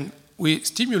 And we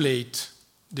stimulate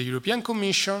the European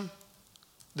Commission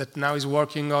that now is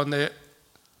working on the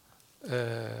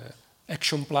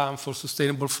action plan for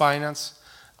sustainable finance,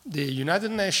 the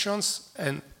United Nations,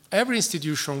 and every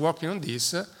institution working on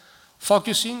this,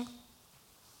 focusing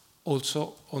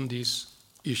also on this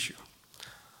issue.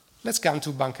 Let's come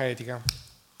to Banca Etica.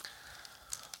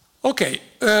 Okay,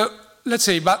 let's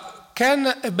say, but can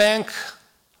a bank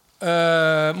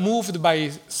moved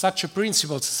by such a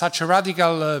principle, such a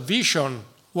radical vision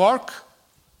work?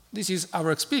 This is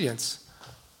our experience.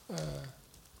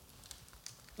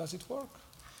 Does it work?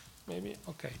 Maybe?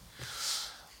 Okay.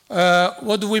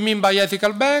 What do we mean by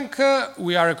ethical bank?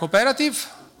 We are a cooperative.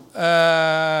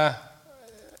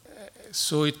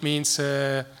 So it means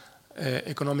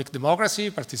economic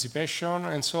democracy, participation,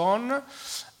 and so on.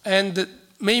 And the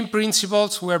main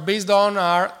principles we are based on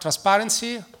are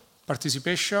transparency,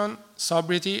 participation,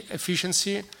 sobriety,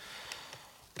 efficiency,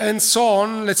 and so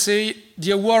on, let's say,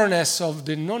 the awareness of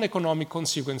the non-economic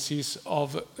consequences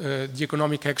of the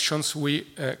economic actions we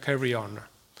carry on.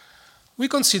 We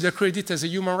consider credit as a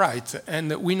human right,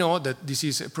 and we know that this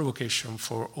is a provocation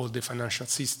for all the financial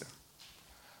system.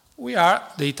 We are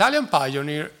the Italian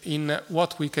pioneer in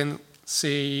what we can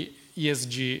say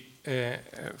ESG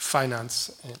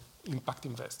finance and impact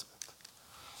investment.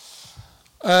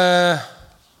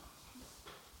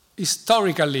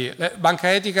 Historically, Banca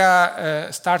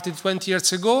Etica started 20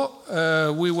 years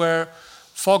ago. We were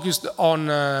focused on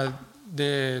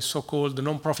the so-called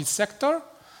non-profit sector.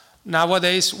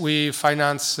 Nowadays, we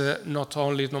finance not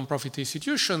only non-profit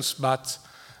institutions, but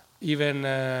even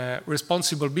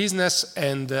responsible business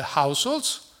and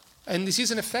households. And this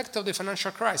is an effect of the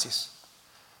financial crisis.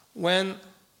 When,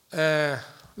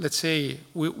 let's say,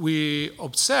 we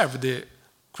observed the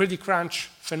credit crunch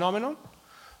phenomenon,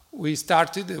 we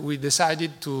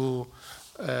decided to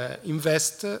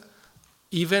invest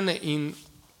even in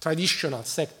traditional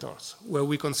sectors where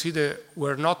we consider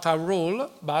were not our role,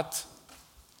 but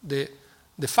the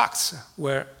facts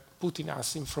were putting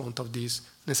us in front of this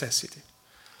necessity.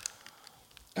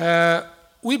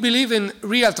 We believe in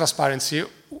real transparency.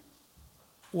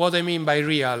 What I mean by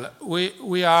real,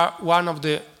 we are one of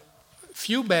the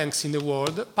few banks in the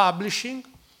world publishing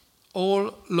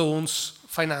all loans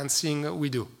financing we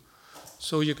do.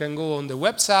 So you can go on the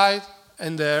website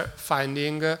and there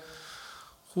finding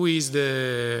who is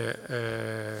the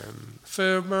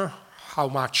firm, how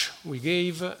much we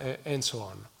gave, and so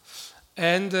on.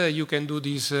 And you can do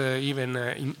this even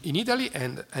in Italy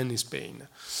and in Spain.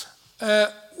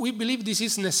 We believe this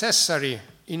is necessary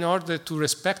in order to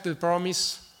respect the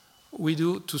promise we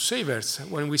do to savers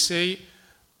when we say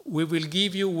we will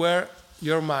give you where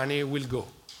your money will go.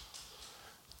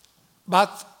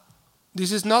 But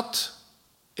this is not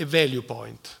a value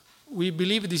point. We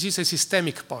believe this is a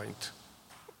systemic point.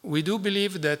 We do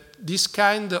believe that this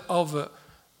kind of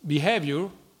behavior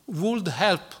would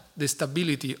help the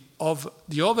stability of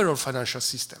the overall financial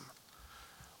system.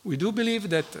 We do believe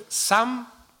that some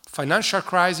financial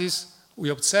crises we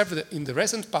observed in the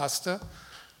recent past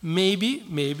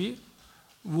maybe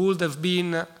would have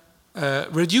been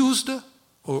reduced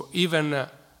or even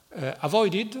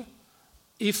avoided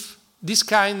if this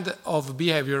kind of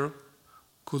behavior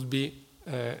could be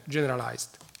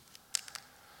generalized.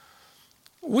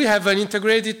 We have an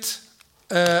integrated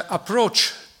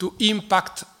approach to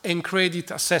impact and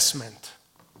credit assessment.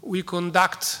 We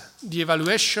conduct the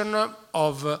evaluation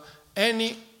of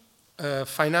any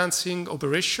financing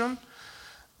operation,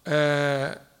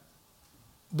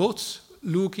 both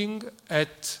looking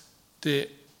at the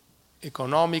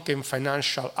economic and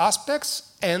financial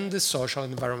aspects and the social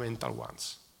and environmental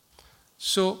ones.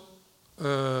 So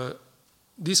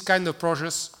this kind of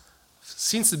process,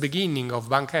 since the beginning of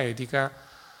Banca Etica,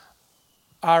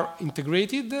 are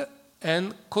integrated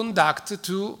and conduct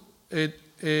to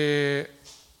an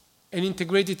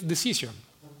integrated decision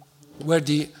where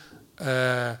the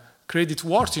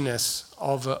creditworthiness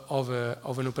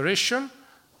of an operation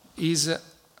is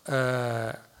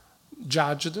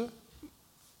judged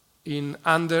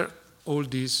under all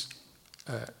these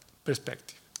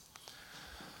perspectives.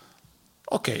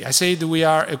 Okay, I said we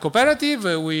are a cooperative.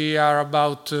 We are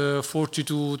about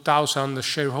 42,000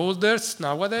 shareholders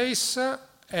nowadays,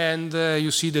 and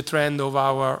you see the trend of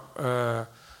our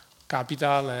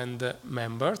capital and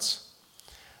members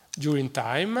during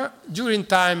time. During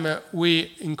time,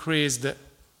 we increased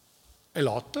a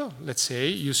lot, let's say.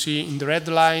 You see in the red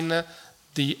line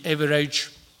the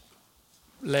average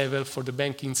level for the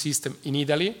banking system in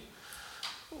Italy.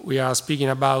 We are speaking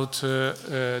about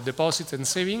deposits and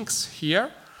savings here,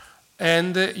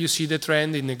 and you see the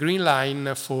trend in the green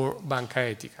line for Banca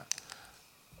Etica.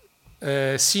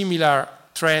 Similar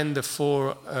trend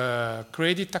for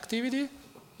credit activity.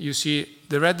 You see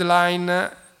the red line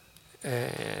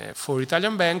for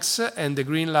Italian banks and the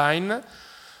green line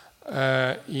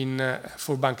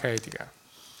for Banca Etica.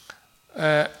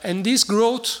 And this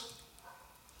growth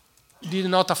did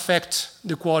not affect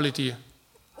the quality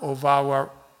of our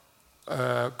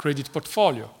credit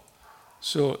portfolio.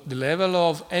 So the level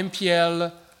of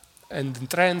NPL and the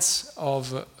trends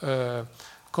of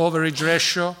coverage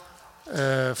ratio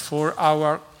for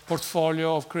our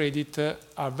portfolio of credit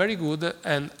are very good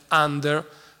and under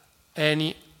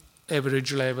any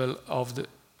average level of the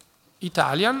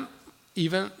Italian,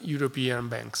 even European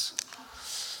banks.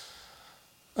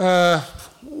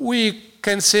 We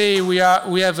can say we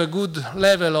have a good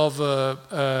level of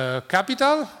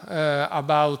capital,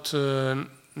 about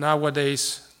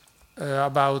nowadays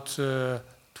about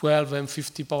 12 and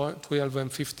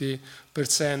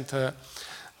 50%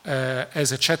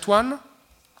 as a CET1.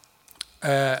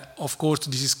 Of course,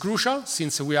 this is crucial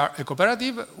since we are a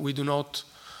cooperative. We do not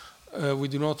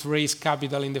raise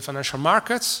capital in the financial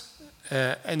markets,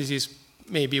 and this is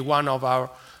maybe one of our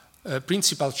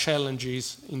principal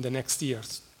challenges in the next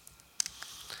years.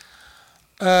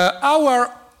 Our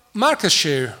market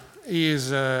share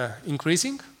is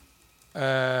increasing.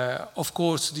 Of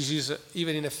course, this is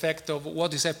even an effect of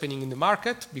what is happening in the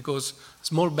market because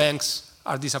small banks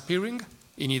are disappearing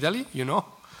in Italy, you know.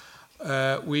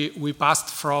 We passed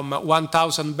from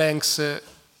 1,000 banks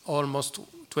almost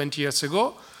 20 years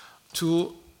ago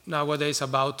to nowadays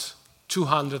about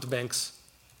 200 banks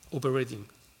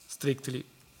strictly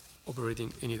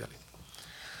operating in Italy.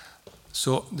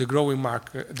 So the growing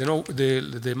market,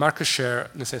 the market share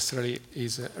necessarily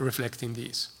is reflecting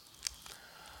this.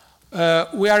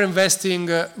 We are investing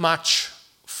much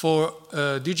for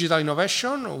digital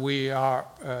innovation. We are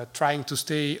trying to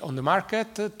stay on the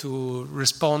market to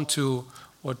respond to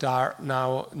what are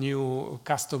now new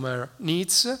customer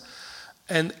needs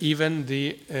and even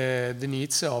the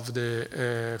needs of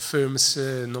the firms,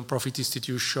 non-profit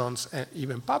institutions, and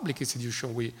even public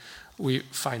institutions we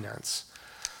finance.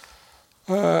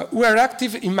 We are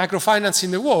active in microfinance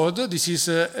in the world. This is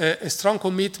a strong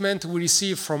commitment we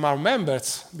receive from our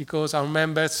members because our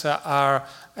members have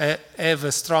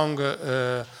a strong,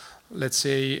 let's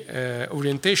say,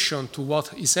 orientation to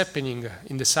what is happening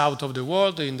in the south of the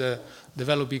world, in the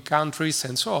developing countries,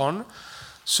 and so on.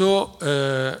 So,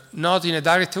 not in a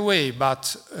direct way,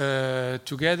 but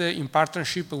together in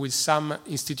partnership with some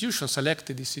institutions,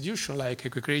 selected institutions like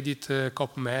Ecocredit,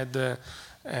 COPMED,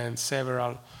 and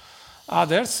several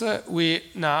others, we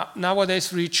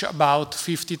nowadays reach about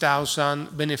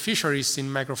 50,000 beneficiaries in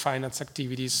microfinance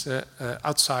activities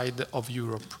outside of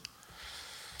Europe.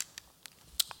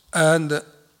 And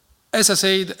as I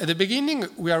said at the beginning,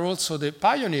 we are also the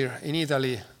pioneer in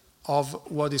Italy of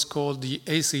what is called the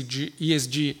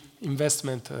ESG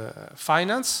investment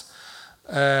finance.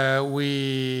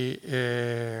 We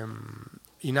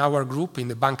in our group, in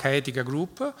the Banca Etica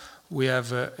group, we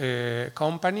have a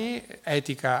company,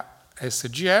 Etica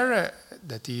SGR,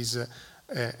 that is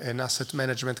an asset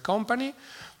management company.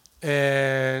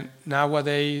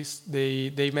 Nowadays,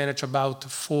 they manage about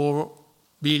 4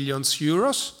 billion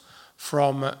euros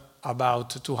from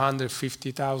about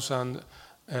 250,000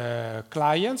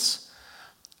 clients.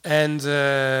 And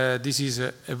this is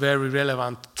a very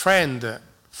relevant trend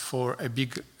for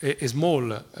a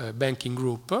small banking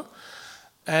group.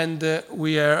 And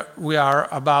we are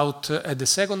about at the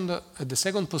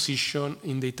second position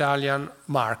in the Italian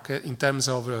market in terms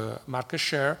of market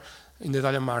share in the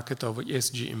Italian market of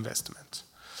ESG investment.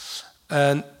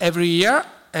 And every year,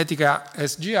 Etica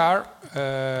SGR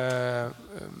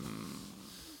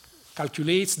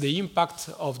calculates the impact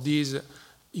of these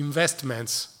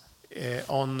investments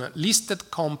on listed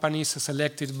companies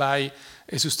selected by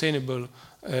a sustainable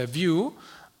view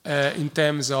in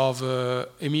terms of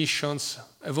emissions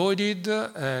avoided,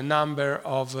 number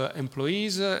of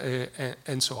employees,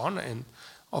 and so on. And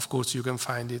of course, you can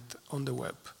find it on the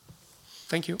web.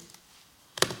 Thank you.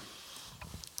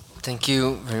 Thank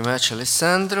you very much,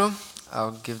 Alessandro.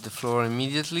 I'll give the floor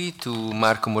immediately to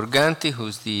Marco Morganti,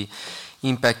 who's the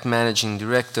Impact Managing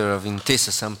Director of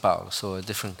Intesa Sanpaolo, so a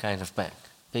different kind of bank,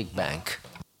 big bank.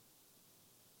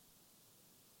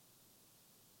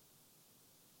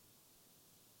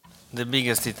 The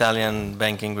biggest Italian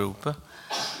banking group.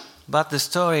 But the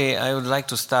story I would like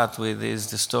to start with is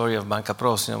the story of Banca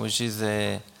Prossima, which is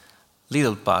a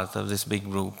little part of this big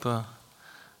group,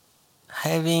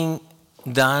 having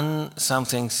done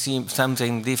something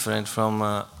different from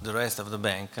the rest of the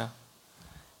bank.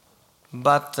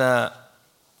 But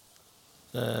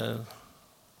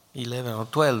 11 or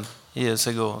 12 years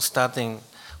ago, starting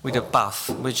with a path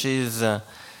which is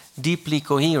deeply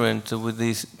coherent with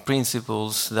these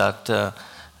principles that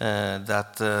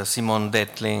Simone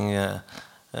Detling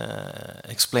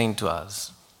explained to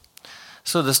us.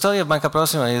 So the story of Banca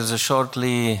Prossima is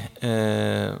shortly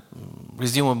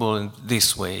resumable in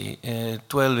this way.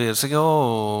 12 years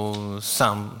ago,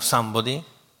 somebody,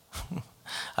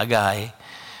 a guy,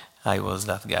 I was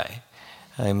that guy.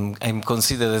 I'm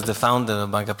considered as the founder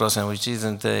of Banca Prossima, which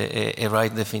isn't a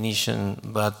right definition,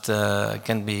 but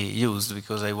can be used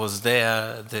because I was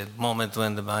there at the moment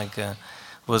when the bank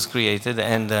was created,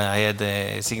 and I had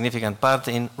a significant part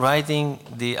in writing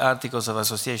the articles of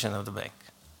association of the bank.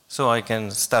 So I can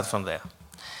start from there.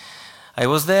 I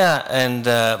was there, and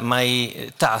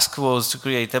my task was to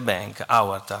create a bank.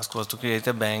 Our task was to create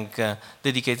a bank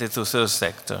dedicated to third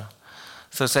sector.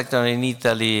 Third sector in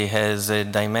Italy has a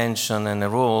dimension and a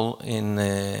role in,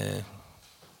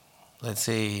 let's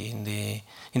say, in the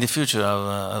future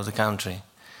of the country,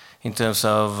 in terms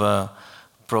of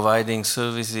providing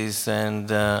services and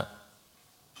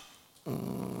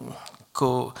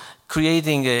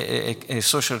creating a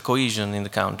social cohesion in the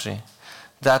country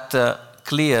that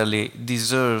clearly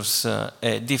deserves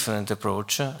a different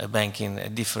approach, a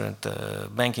different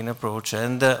banking approach,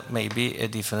 and maybe a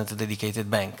different dedicated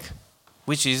bank,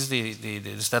 which is the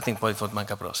starting point for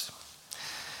Banca Prossima.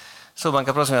 So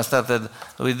Banca Prossima started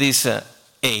with this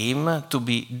aim to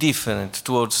be different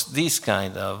towards this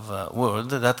kind of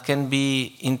world that can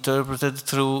be interpreted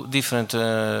through different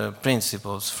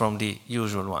principles from the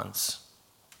usual ones.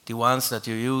 The ones that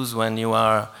you use when you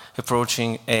are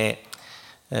approaching a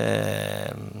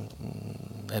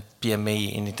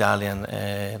PME in Italian,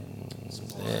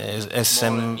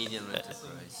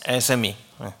 SME,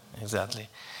 exactly.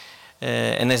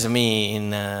 An SME in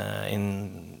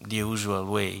the usual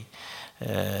way,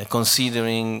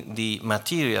 considering the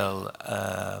material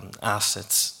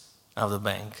assets of the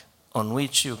bank on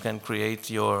which you can create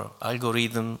your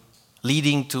algorithm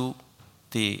leading to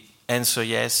the answer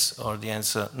yes or the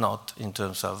answer not in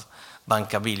terms of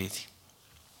bankability.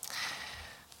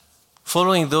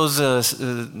 Following those,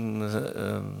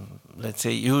 let's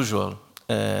say, usual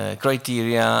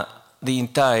criteria, the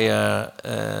entire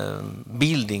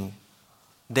building,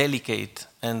 delicate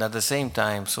and at the same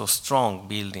time so strong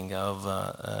building of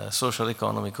social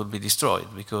economy could be destroyed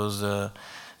because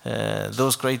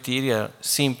those criteria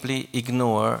simply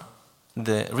ignore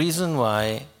the reasons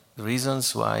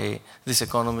why this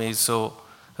economy is so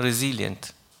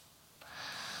resilient.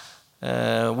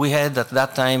 We had at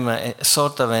that time a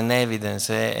sort of an evidence,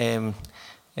 an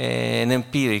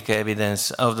empiric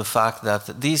evidence of the fact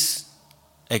that this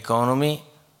economy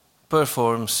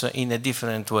performs in a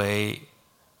different way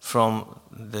from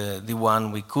the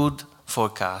one we could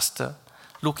forecast,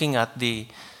 looking at the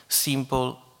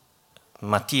simple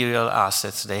material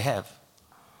assets they have.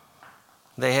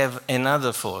 They have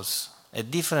another force, a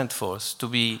different force to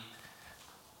be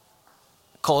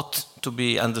caught to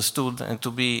be understood and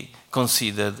to be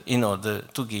considered in order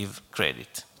to give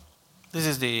credit. This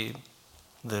is the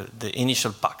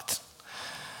initial pact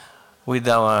with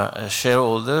our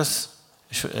shareholders,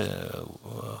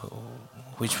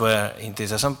 which were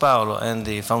Intesa Sanpaolo and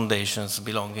the foundations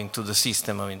belonging to the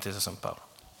system of Intesa Sanpaolo.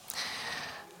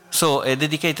 So a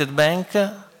dedicated bank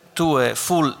to a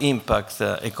full impact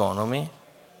economy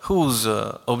whose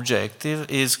objective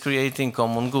is creating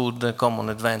common good, common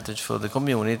advantage for the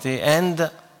community, and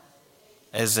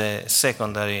as a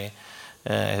secondary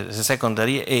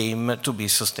aim to be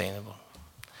sustainable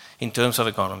in terms of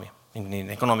economy, in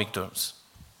economic terms.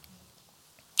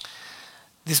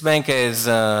 This bank has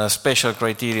special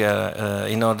criteria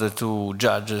in order to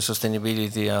judge the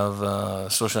sustainability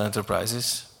of social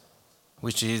enterprises,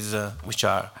 which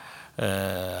are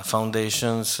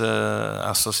foundations,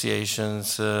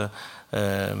 associations,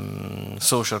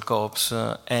 social co-ops,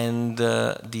 and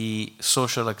the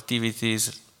social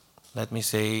activities, let me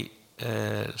say,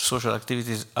 social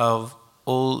activities of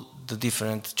all the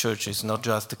different churches, not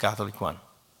just the Catholic one.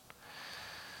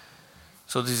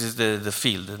 So this is the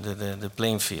field, the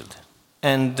playing field.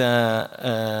 And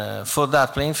for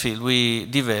that playing field, we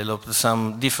developed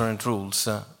some different rules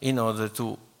in order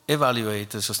to evaluate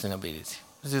the sustainability.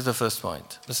 This is the first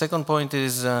point. The second point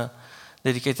is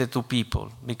dedicated to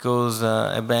people, because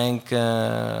a bank,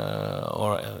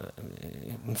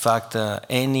 in fact,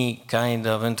 any kind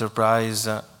of enterprise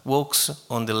walks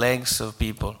on the legs of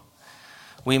people,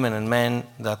 women and men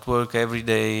that work every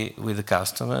day with the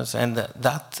customers, and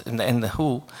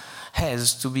who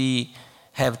have to be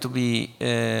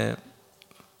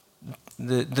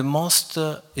the most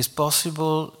is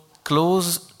possible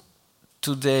close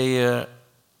to their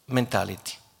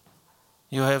mentality.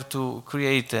 You have to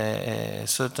create a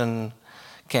certain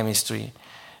chemistry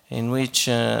in which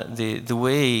the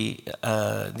way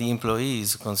the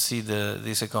employees consider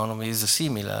this economy is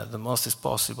similar, the most is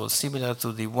possible, similar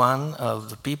to the one of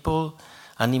the people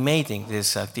animating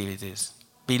these activities,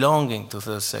 belonging to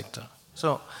the sector.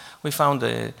 So we found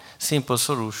a simple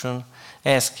solution,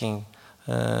 asking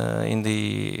in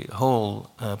the whole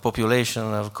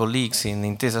population of colleagues in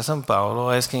Intesa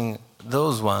Sanpaolo, asking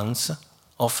those ones,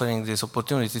 offering this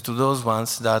opportunity to those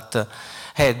ones that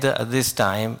had at this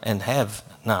time and have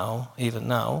now, even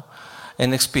now, a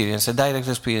direct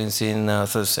experience in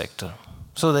third sector.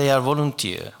 So they are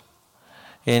volunteer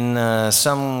in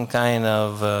some kind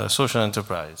of social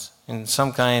enterprise, in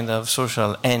some kind of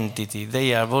social entity.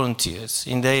 They are volunteers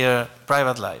in their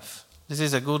private life. This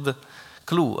is a good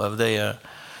clue of their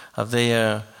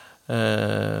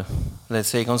let's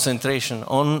say, concentration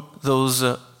on those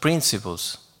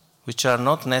principles, which are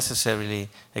not necessarily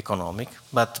economic,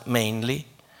 but mainly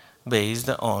based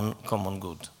on common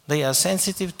good. They are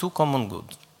sensitive to common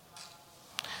good.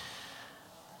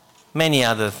 Many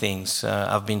other things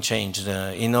have been changed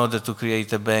in order to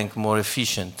create a bank more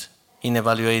efficient in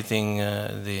evaluating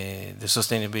the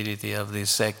sustainability of this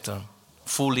sector,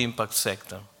 full impact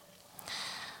sector.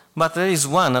 But there is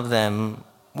one of them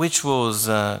which was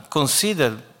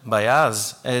considered by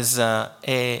us as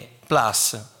a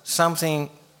plus, something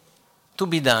to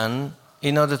be done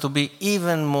in order to be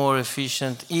even more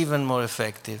efficient, even more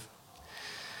effective.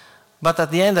 But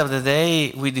at the end of the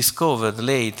day, we discovered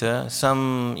later,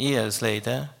 some years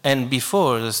later, and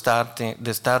before the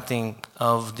starting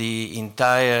of the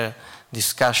entire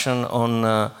discussion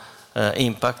on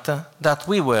impact, that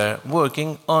we were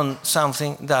working on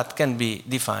something that can be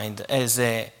defined as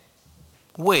a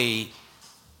way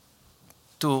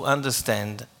to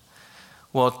understand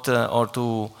what, or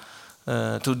to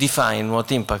define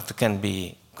what impact can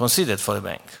be considered for a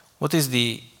bank. What is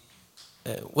the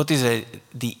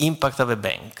impact of a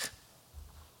bank?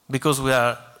 Because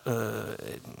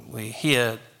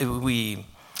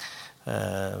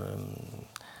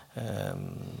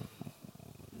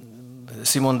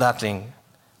Simon Datling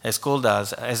has told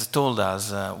us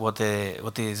what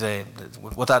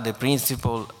are the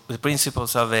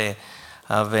principles of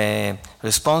a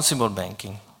responsible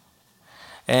banking,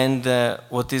 and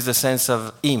what is the sense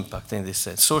of impact in this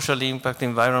sense: social impact,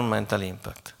 environmental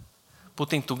impact.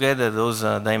 Putting together those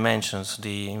dimensions,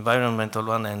 the environmental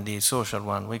one and the social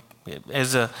one,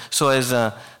 as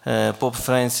Pope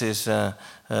Francis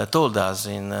told us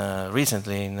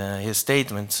recently in his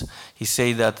statements, he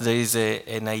said that there is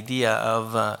an idea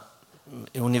of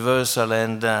universal,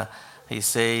 and he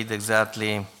said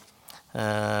exactly,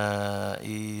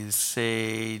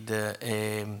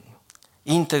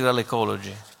 integral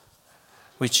ecology,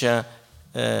 which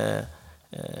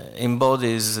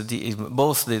embodies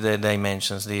both the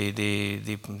dimensions,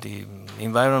 the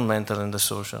environmental and the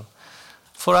social.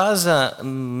 For us,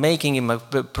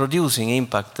 producing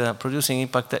impact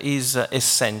is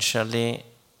essentially,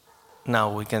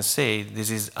 now we can say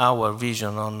this is our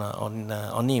vision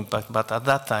on impact, but at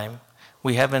that time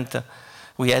we hadn't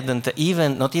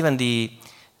even, not even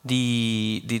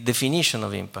the definition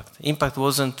of impact. Impact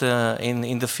wasn't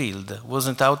in the field,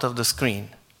 wasn't out of the screen.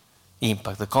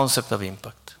 Impact, the concept of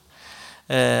impact.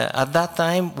 At that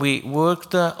time, we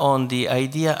worked on the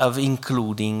idea of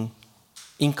including.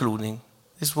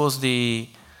 This was the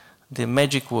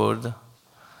magic word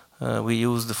we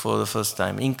used for the first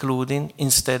time, including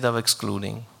instead of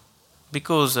excluding.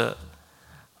 Because the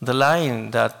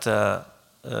line that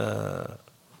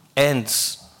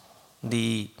ends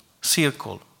the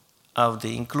circle of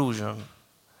the inclusion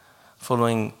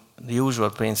following the usual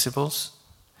principles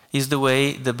is the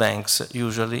way the banks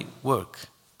usually work.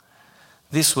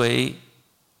 This way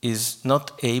is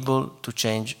not able to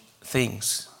change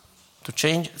things. To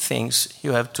change things,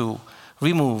 you have to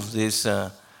remove this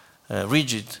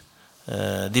rigid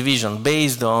division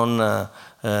based on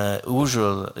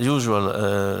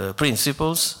usual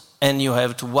principles, and you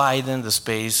have to widen the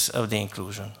space of the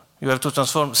inclusion. You have to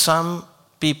transform some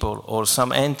people or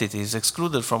some entities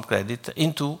excluded from credit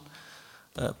into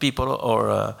people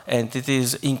or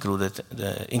entities included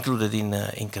in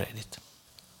credit.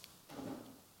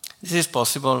 This is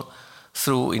possible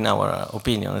through, in our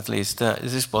opinion at least,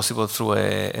 this is possible through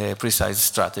a precise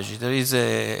strategy. There is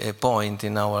a point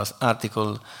in our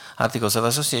Articles of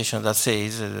Association that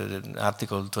says,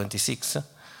 Article 26,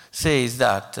 says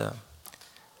that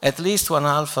at least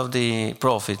 1/2 of the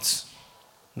profits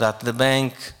that the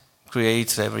bank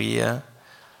creates every year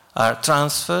are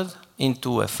transferred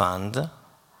into a fund,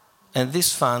 and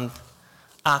this fund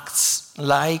acts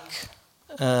like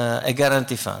a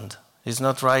guarantee fund. It's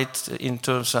not right in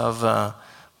terms of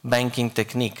banking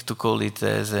technique to call it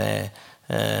as a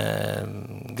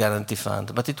guarantee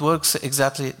fund, but it works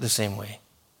exactly the same way.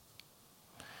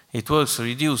 It works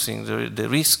reducing the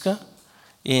risk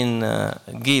in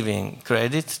giving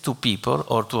credit to people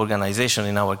or to organizations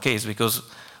in our case, because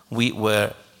we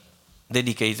were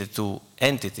dedicated to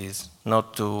entities,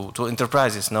 not to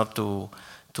enterprises, not to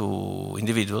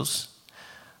individuals,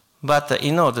 but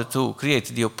in order to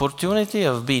create the opportunity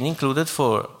of being included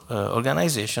for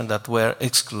organizations that were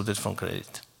excluded from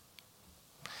credit.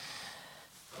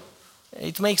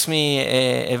 It makes me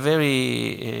a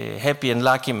very happy and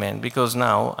lucky man, because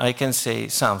now I can say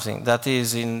something that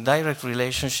is in direct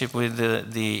relationship with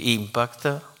the impact,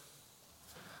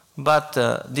 but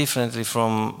differently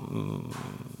from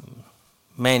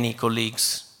many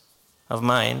colleagues of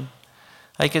mine.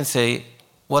 I can say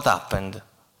what happened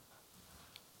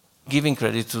giving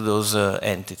credit to those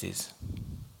entities.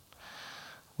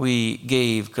 We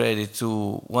gave credit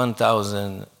to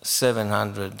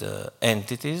 1,700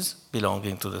 entities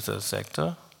belonging to the third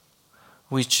sector,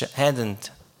 which hadn't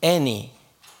any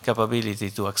capability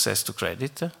to access to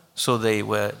credit, so they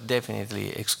were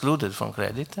definitely excluded from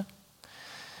credit.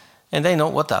 And I know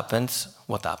what happened,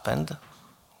 what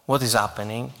is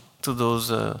happening to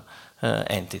those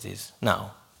entities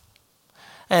now.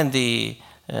 And the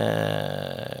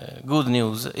good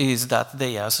news is that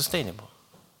they are sustainable.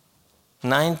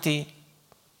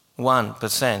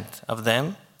 91% of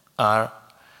them are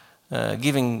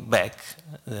giving back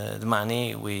the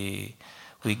money we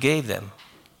gave them.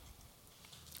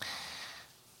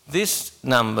 This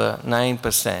number,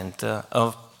 9%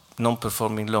 of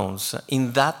non-performing loans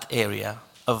in that area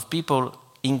of people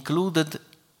included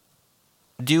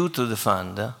due to the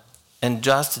fund and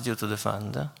just due to the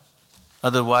fund,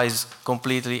 otherwise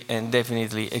completely and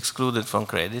definitely excluded from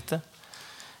credit,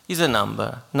 is a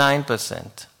number,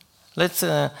 9%. Let's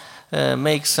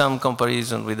make some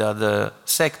comparison with other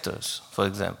sectors, for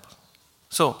example.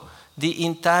 So the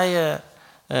entire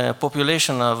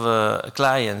population of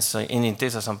clients in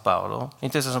Intesa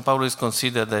Sanpaolo is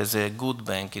considered as a good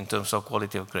bank in terms of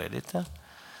quality of credit,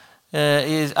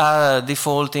 are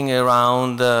defaulting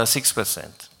around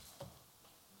 6%,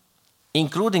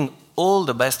 including all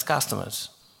the best customers,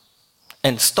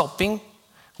 and stopping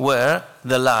where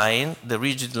the line, the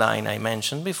rigid line I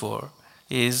mentioned before,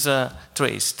 is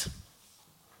traced.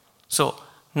 So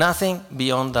nothing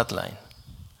beyond that line.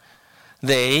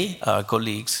 They, our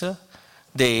colleagues,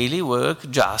 daily work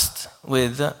just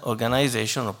with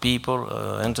organizations of people,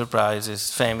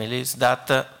 enterprises, families that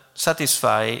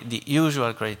satisfy the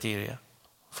usual criteria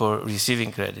for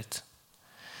receiving credit.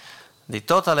 The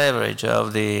total average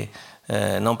of the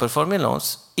non-performing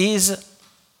loans is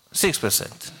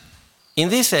 6%. In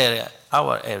this area,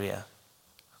 our area,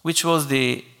 which was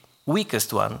the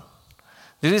weakest one,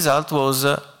 the result was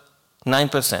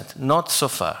 9%, not so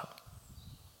far.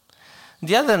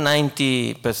 The other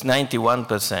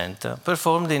 91%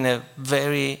 performed in a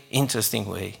very interesting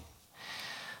way.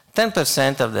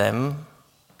 10% of them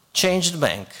changed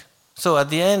bank. So at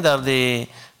the end of the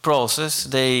process,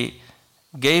 they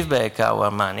gave back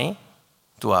our money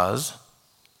to us,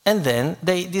 and then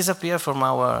they disappear from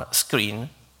our screen,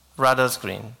 radar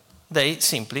screen. They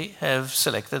simply have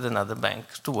selected another bank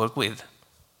to work with.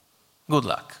 Good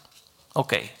luck.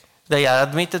 Okay, they are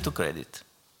admitted to credit.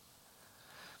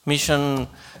 Mission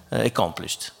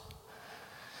accomplished.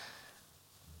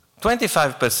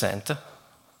 25%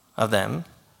 of them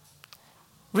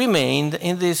remained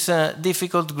in this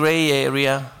difficult gray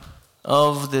area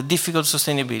of the difficult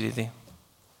sustainability.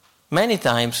 Many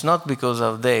times not because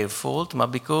of their fault,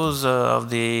 but because of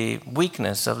the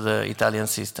weakness of the Italian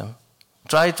system.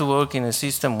 Try to work in a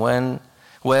system where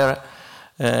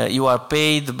you are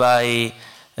paid by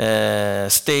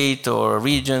state or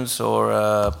regions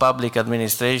or public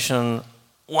administration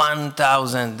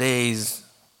 1,000 days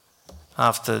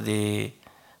after the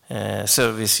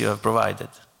service you have provided.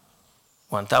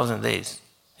 1,000 days.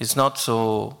 It's not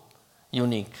so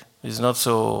unique. It's not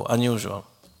so unusual.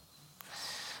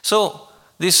 So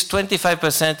this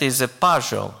 25% is a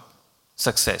partial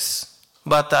success.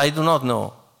 But I do not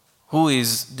know who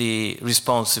is the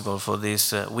responsible for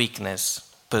this weakness,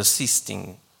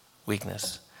 persisting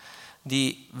weakness.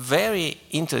 The very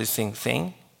interesting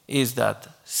thing is that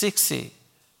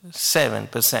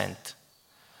 67%,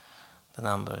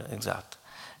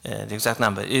 the exact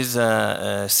number is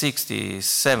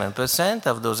 67%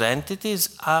 of those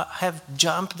entities have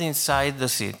jumped inside the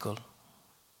circle.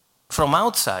 From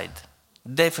outside,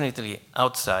 definitely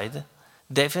outside,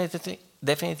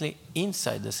 definitely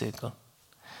inside the circle.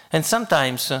 And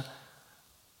sometimes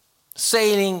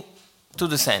sailing to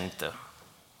the center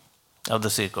of the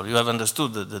circle. You have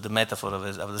understood the metaphor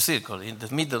of the circle. In the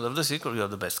middle of the circle, you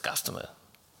have the best customer,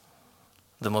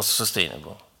 the most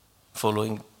sustainable,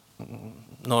 following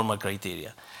normal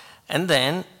criteria. And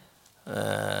then,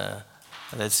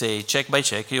 let's say, check by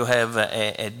check, you have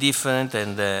a different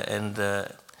and a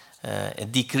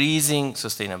decreasing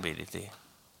sustainability.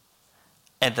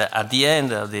 And at the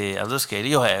end of the scale,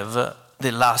 you have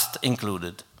the last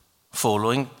included,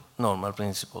 following normal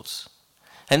principles.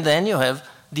 And then you have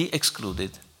the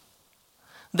excluded.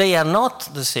 They are not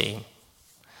the same.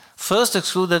 First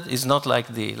excluded is not like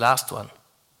the last one.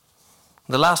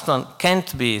 The last one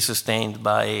can't be sustained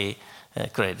by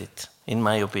credit, in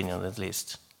my opinion at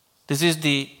least. This is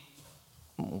the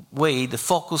way, the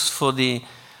focus for the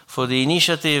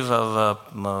initiative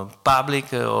of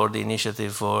public or the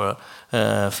initiative for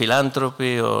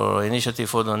philanthropy or initiative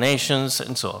for donations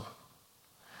and so on.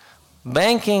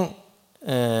 Banking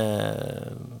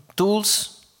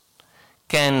tools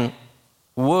can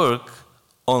work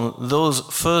on those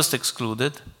first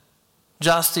excluded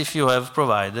just if you have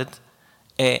provided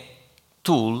a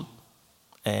tool,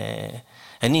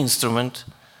 an instrument,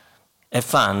 a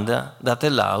fund that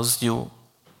allows you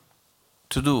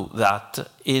to do that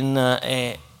in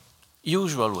a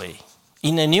usual way,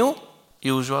 in a new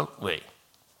usual way,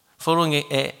 following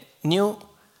a new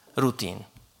routine,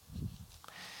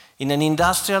 in an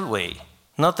industrial way,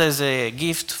 not as a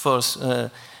gift for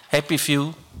happy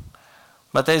few,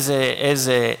 but as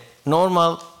a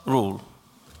normal rule.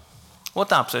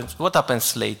 What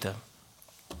happens later?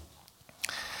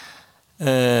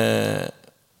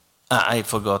 I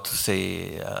forgot to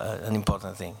say an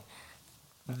important thing.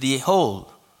 The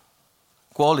whole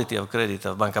quality of credit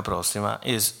of Banca Prossima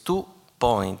is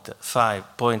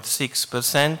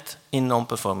 2.6% in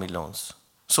non-performing loans.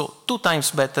 So 2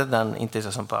 times better than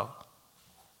Intesa Sanpaolo.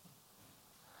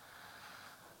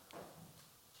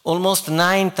 Almost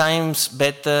 9 times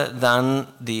better than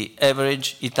the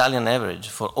average, Italian average,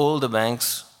 for all the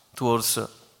banks towards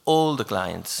all the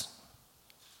clients.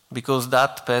 Because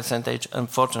that percentage,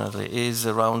 unfortunately, is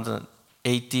around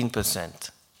 18%.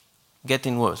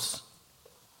 Getting worse.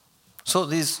 So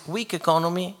this weak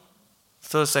economy,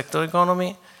 third sector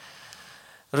economy,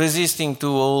 resisting to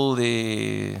all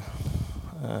the,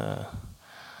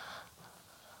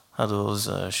 how does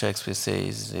Shakespeare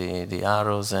says, the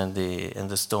arrows and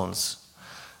the stones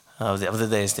of the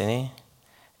destiny,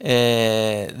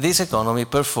 this economy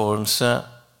performs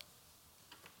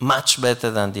much better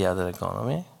than the other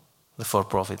economy, the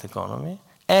for-profit economy.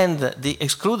 And the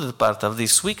excluded part of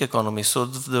this weak economy, so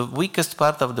the weakest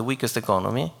part of the weakest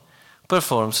economy,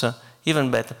 performs even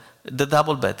better, the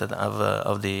double better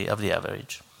of the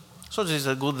average. So this is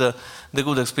the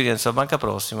good experience of Banca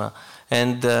Prossima,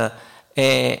 and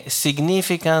a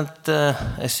significant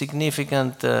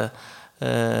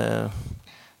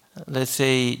let's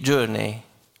say, journey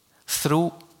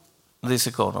through this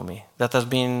economy that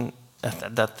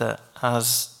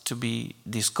has to be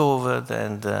discovered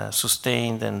and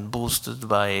sustained and boosted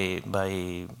by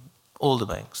all the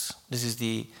banks. This is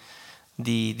the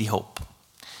hope.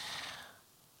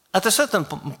 At a certain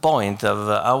point of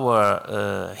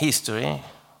our history,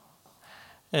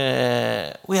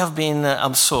 we have been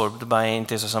absorbed by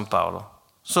Intesa Sanpaolo.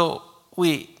 So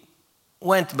we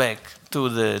went back to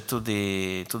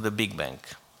the big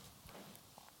bank.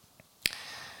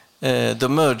 The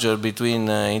merger between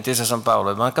Intesa Sanpaolo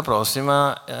and Banca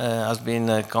Prossima has been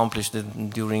accomplished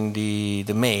during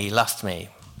last May.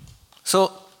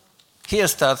 So here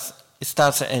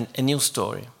starts a new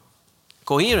story,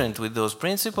 coherent with those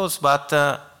principles, but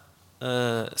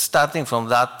starting from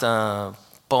that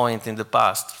point in the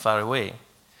past, far away,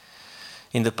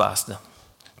 in the past,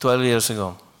 12 years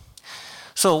ago.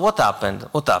 So what happened?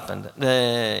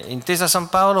 Intesa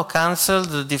Sanpaolo cancelled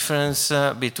the difference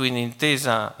between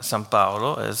Intesa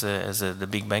Sanpaolo as the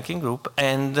big banking group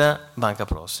and Banca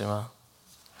Prossima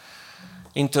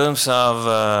in terms of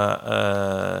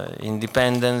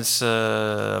independence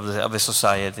of the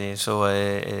society. So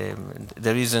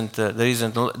there is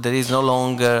no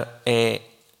longer a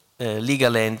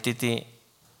legal entity,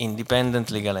 independent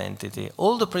legal entity.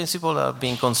 All the principles are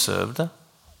being conserved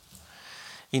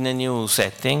in a new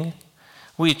setting,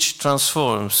 which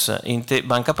transforms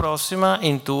Banca Prossima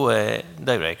into a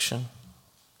direction.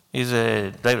 Is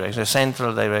a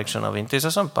central direction of Intesa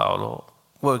Sanpaolo,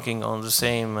 working on the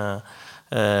same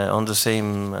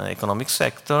economic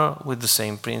sector with the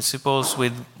same principles,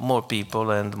 with more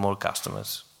people and more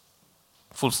customers.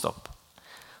 Full stop.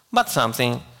 But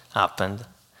something happened.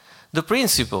 The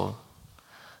principle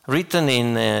written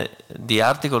in the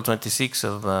Article 26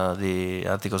 of the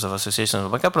Articles of Association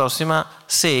of Banca Prossima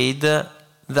said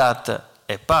that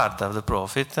a part of the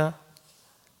profit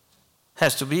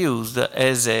has to be used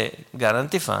as a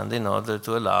guarantee fund in order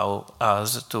to allow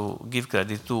us to give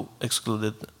credit to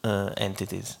excluded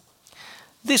entities.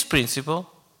 This principle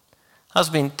has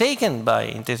been taken by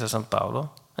Intesa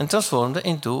Sanpaolo and transformed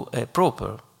into a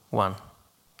proper one.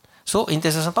 So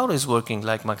Intesa Sanpaolo is working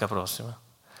like Banca Prossima.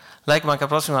 Like Banca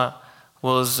Prossima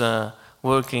was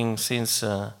working since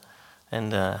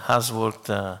and has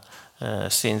worked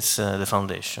since the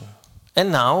foundation.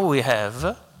 And now we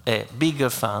have a bigger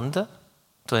fund,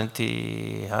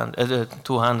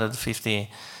 250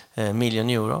 million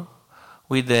euro,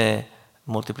 with a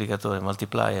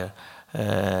multiplier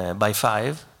by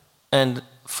 5. And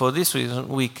for this reason,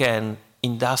 we can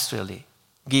industrially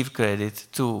give credit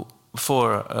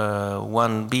for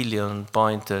 1.25 billion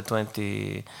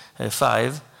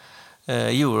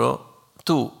euro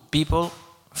to people,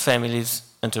 families,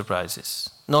 enterprises.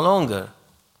 No longer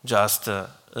just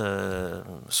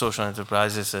social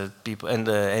enterprises, people and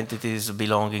entities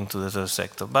belonging to the third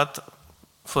sector, but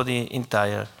for the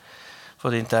entire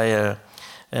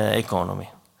economy.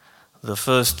 The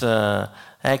first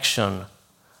action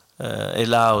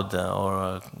allowed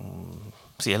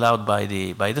by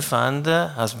the fund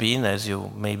has been, as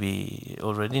you maybe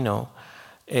already know,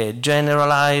 a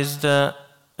generalized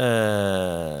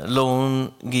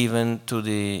loan given to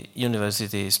the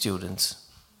university students,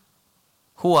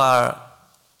 who are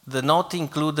the not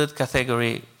included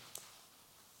category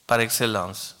par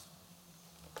excellence.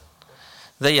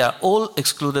 They are all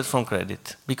excluded from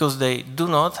credit because they do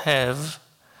not have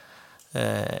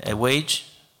a wage,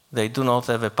 they do not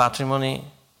have a patrimony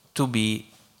to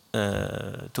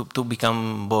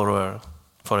become borrower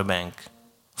for a bank,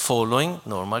 following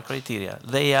normal criteria.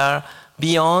 They are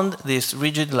beyond this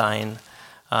rigid line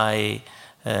I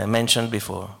mentioned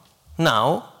before.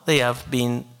 Now they have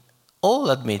been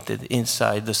all admitted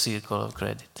inside the circle of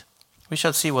credit. We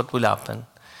shall see what will happen.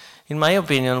 In my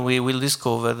opinion, we will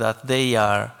discover that they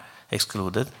are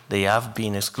excluded, they have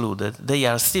been excluded, they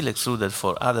are still excluded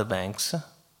for other banks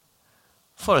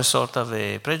for a sort of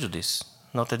a prejudice,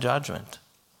 not a judgment.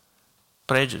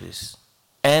 Prejudice.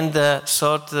 And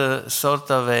sort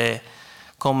of a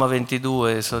comma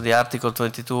 22, so the Article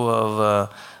 22 of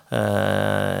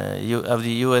the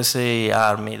USA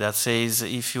Army that says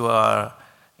if you are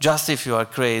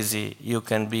crazy, you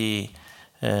can be,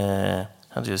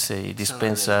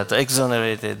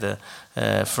 exonerated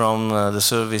from the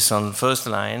service on first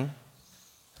line.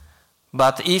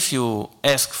 But if you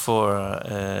ask for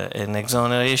an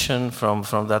exoneration from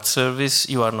that service,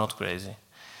 you are not crazy.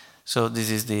 So this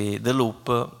is the loop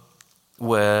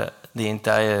where the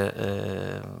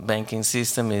entire banking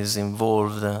system is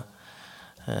involved,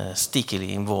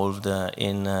 stickily involved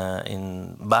in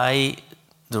by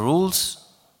the rules,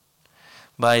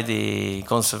 by the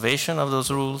conservation of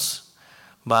those rules,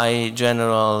 by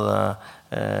general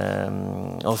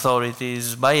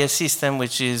authorities by a system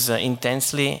which is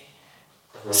intensely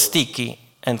sticky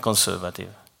and conservative.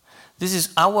 This is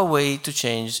our way to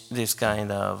change this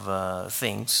kind of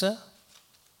things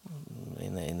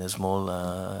in a small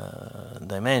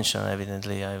dimension.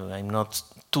 Evidently, I'm not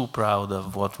too proud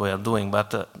of what we are doing,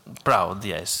 but proud,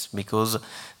 yes, because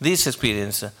this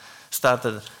experience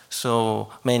started so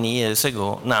many years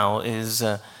ago, now is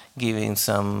giving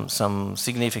some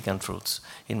significant fruits,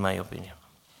 in my opinion.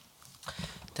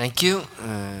 Thank you,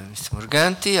 Mr.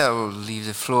 Morganti. I will leave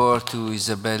the floor to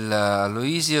Isabella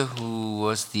Aloisio, who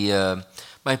was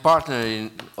my partner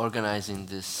in organizing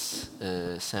this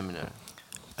seminar.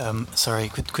 Sorry,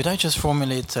 could I just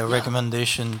formulate a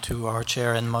recommendation to our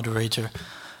chair and moderator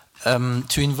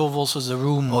to involve also the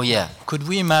room? Oh, yeah. Could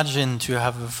we imagine to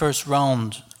have a first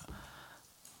round,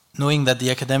 knowing that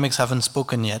the academics haven't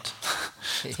spoken yet,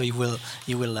 so he will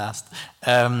last,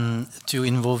 to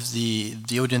involve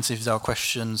the audience if there are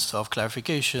questions of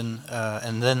clarification,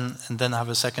 and then have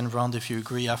a second round if you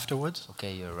agree afterwards?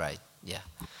 Okay, you're right. Yeah.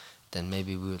 Then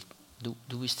maybe we'll.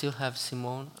 Do we still have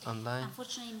Simone online?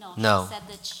 Unfortunately, no. No. She said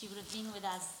that she would have been with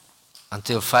us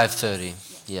Until 5:30.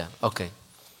 Yes. Yeah. Okay.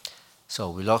 So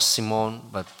we lost Simone,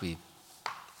 but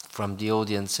from the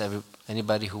audience,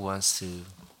 anybody who wants to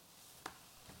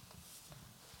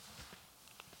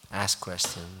ask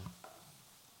question.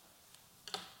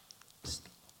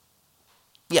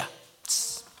 Yeah.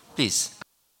 Please.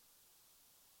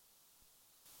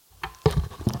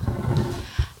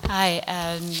 Hi,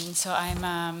 so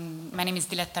my name is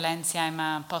Diletta Lenzi. I'm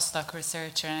a postdoc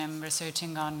researcher, and I'm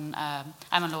researching on,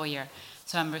 I'm a lawyer,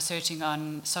 so I'm researching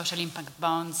on social impact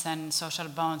bonds and social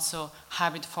bonds, so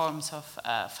hybrid forms of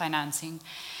financing.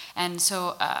 And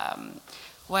so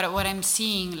what I'm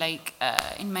seeing, like,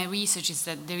 in my research is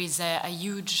that there is a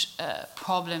huge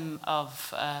problem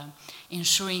of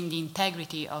ensuring the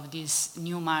integrity of these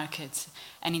new markets.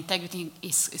 And integrity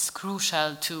is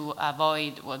crucial to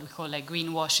avoid what we call like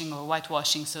greenwashing or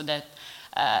whitewashing, so that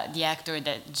the actors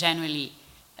that generally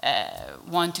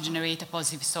want to generate a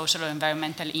positive social or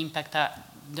environmental impact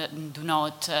do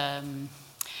not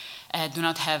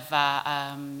have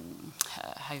how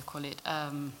you call it,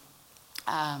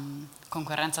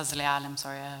 concorrenza sleale, I'm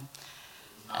sorry,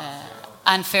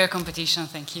 unfair competition,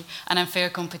 thank you, an unfair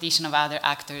competition of other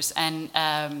actors. And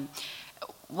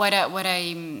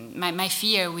my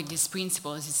fear with these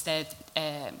principles is that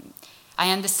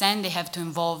I understand they have to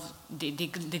involve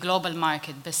the global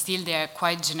market, but still they are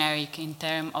quite generic in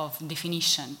terms of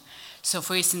definition. So,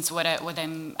 for instance, what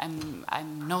I'm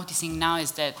noticing now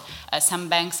is that some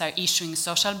banks are issuing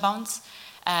social bonds,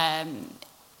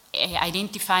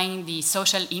 identifying the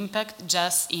social impact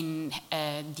just in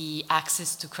the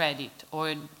access to credit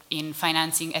or in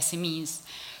financing SMEs.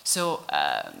 So.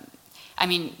 I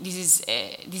mean, this is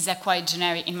a quite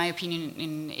generic, in my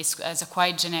opinion, as a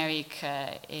quite generic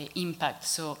impact.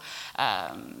 So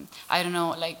I don't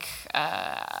know, like,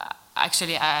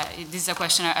 actually, this is a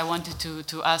question I wanted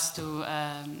to ask to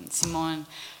Simone,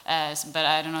 but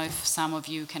I don't know if some of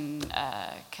you can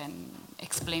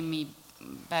explain me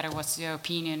better what's your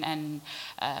opinion, and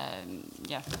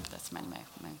yeah, that's my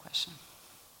question.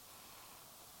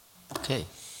 Okay,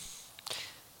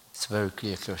 it's a very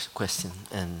clear question,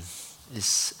 and.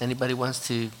 Anybody wants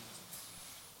to?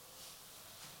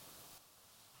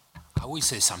 I will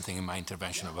say something in my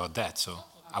intervention about that, so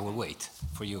I will wait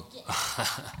for you.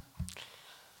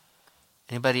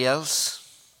 Anybody else?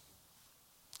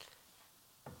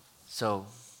 So,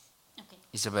 okay.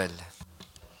 Isabella.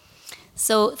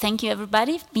 So thank you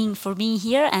everybody for being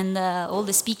here, and all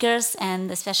the speakers, and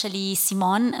especially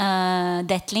Simone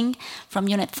Detling from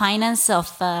Unit Finance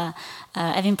of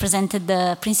having presented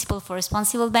the principle for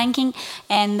responsible banking.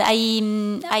 And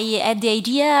I had the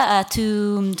idea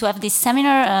to have this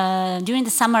seminar during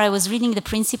the summer. I was reading the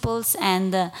principles,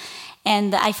 and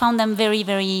I found them very,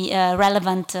 very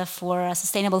relevant for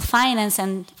sustainable finance.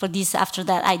 And for this, after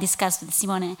that, I discussed with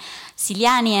Simone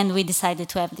Siliani, and we decided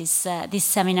to have this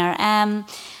seminar.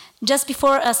 Just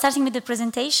before starting with the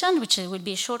presentation, which will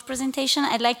be a short presentation,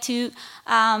 I'd like to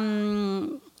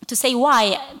say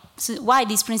why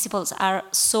these principles are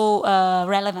so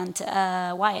relevant.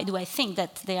 Why do I think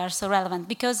that they are so relevant?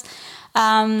 Because,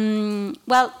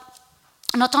 well,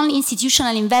 not only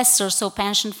institutional investors, so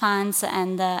pension funds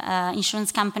and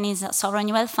insurance companies, sovereign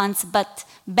wealth funds, but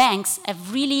banks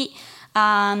have really,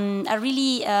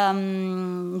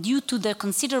 due to the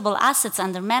considerable assets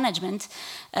under management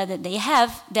that they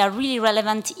have, they are really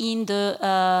relevant in the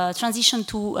transition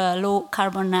to low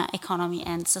carbon economy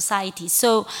and society.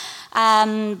 So,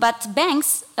 but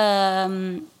banks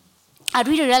are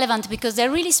really relevant because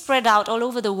they're really spread out all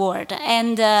over the world,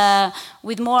 and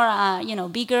with more,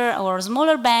 bigger or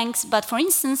smaller banks. But for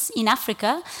instance, in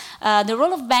Africa, the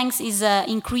role of banks is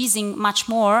increasing much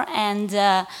more, and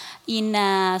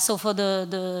so for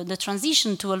the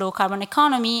transition to a low carbon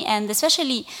economy, and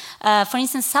especially, for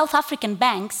instance, South African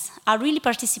banks are really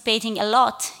participating a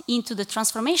lot into the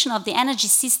transformation of the energy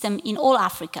system in all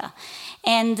Africa,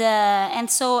 and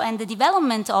the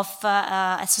development of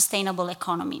a sustainable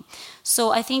economy.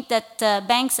 So I think that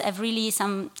banks have really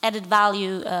some added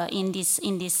value in this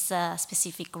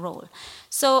specific role.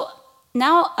 So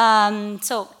now,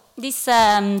 this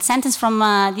sentence from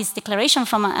this declaration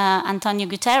from Antonio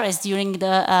Guterres during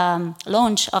the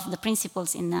launch of the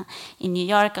principles in New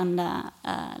York on the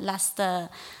last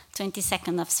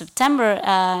 22nd of September,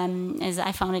 as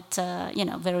I found it,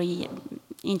 very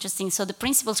interesting. So the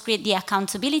principles create the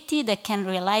accountability that can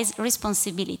realize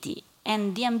responsibility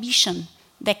and the ambition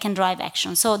that can drive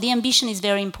action. So the ambition is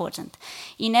very important.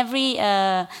 In every,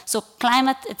 so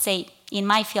climate, let's say, in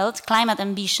my field, climate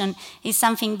ambition is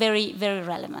something very, very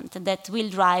relevant that will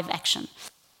drive action.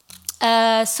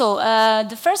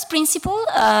 The first principle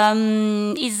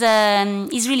is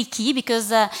really key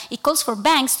because it calls for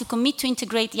banks to commit to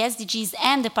integrate the SDGs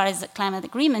and the Paris Climate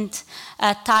Agreement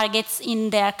targets in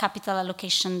their capital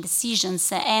allocation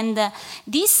decisions. And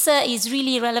this is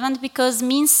really relevant because it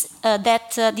means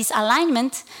that this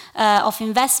alignment of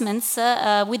investments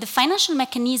with the financial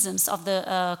mechanisms of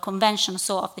the convention,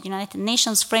 so of the United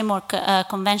Nations Framework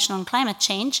Convention on Climate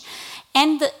Change,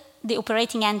 and the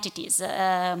operating entities.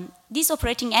 These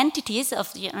operating entities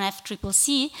of the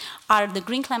UNFCCC are the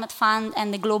Green Climate Fund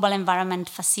and the Global Environment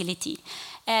Facility.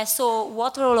 So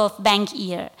what role of bank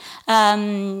here?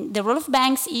 The role of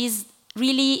banks is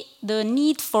really the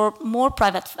need for more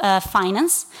private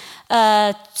finance.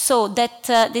 So that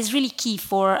is really key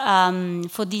for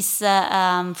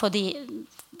the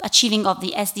achieving of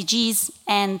the SDGs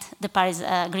and the Paris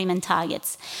Agreement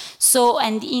targets. So,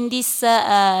 and in this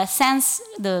sense,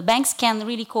 the banks can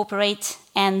really cooperate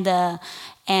and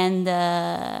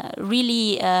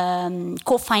really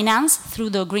co-finance through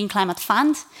the Green Climate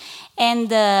Fund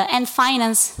and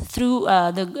finance through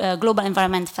the Global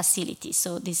Environment Facility.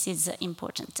 So this is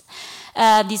important.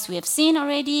 This we have seen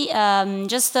already.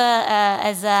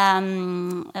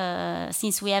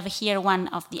 Since we have here one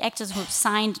of the actors who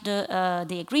signed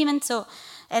the agreement. So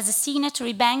as a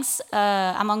signatory banks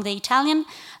among the Italian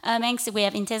banks, we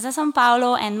have Intesa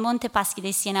Sanpaolo and Monte Paschi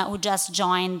di Siena, who just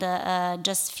joined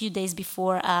just a few days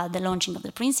before the launching of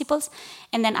the principles,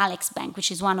 and then Alex Bank, which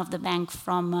is one of the banks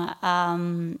from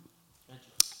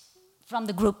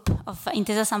the group of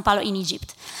Intesa Sanpaolo in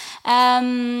Egypt.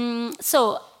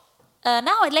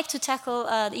 Now I'd like to tackle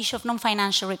the issue of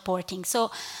non-financial reporting. So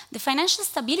the Financial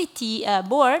Stability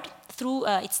Board, through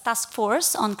its task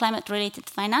force on climate-related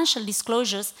financial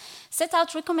disclosures, set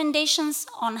out recommendations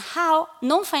on how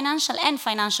non-financial and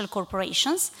financial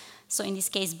corporations, so in this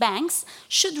case banks,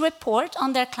 should report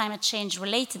on their climate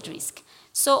change-related risk.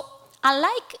 So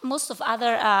unlike most of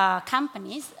other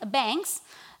companies, banks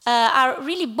are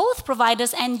really both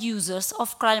providers and users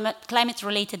of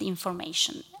climate-related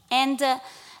information. And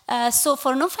so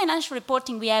for non-financial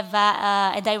reporting, we have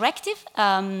a directive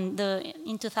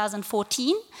in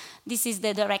 2014. This is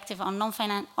the directive on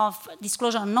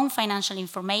disclosure on non-financial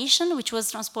information, which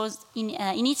was transposed in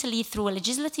Italy through a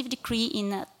legislative decree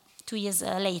in 2 years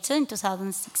later, in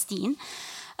 2016.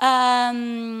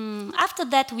 After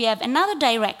that, we have another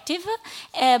directive,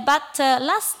 but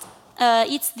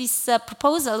it's this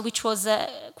proposal, which was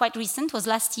quite recent, was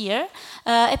last year,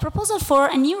 a proposal for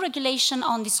a new regulation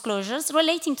on disclosures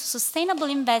relating to sustainable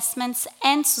investments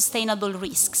and sustainable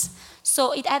risks.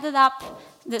 So it added up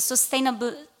the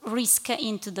sustainable risk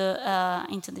into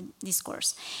the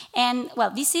discourse. And well,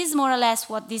 this is more or less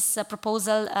what this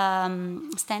proposal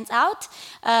stands out.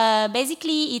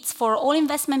 Basically, it's for all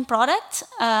investment products.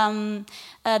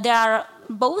 There are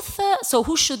both, so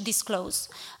who should disclose?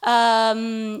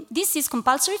 This is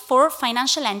compulsory for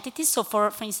financial entities, so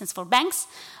for instance, for banks,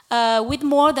 with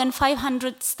more than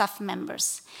 500 staff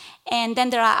members. And then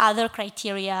there are other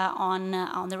criteria on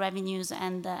the revenues,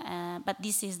 but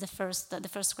this is the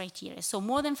first criteria. So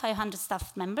more than 500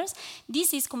 staff members,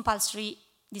 this is compulsory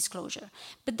disclosure.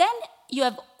 But then you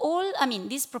have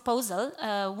this proposal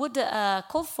would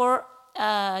call for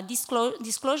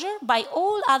disclosure by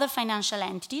all other financial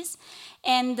entities,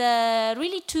 and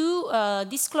really to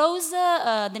disclose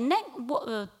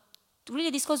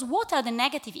disclose what are the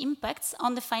negative impacts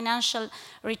on the financial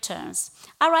returns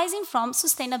arising from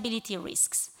sustainability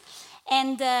risks.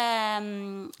 And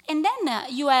then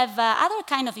you have other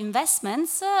kind of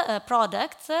investments,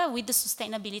 products with the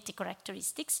sustainability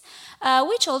characteristics,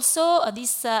 which also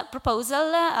this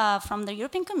proposal from the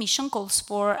European Commission calls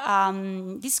for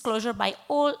disclosure by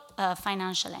all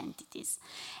financial entities.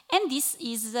 And this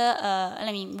is,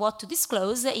 what to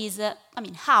disclose is,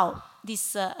 how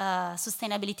these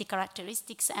sustainability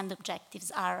characteristics and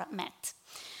objectives are met.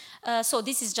 So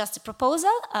this is just a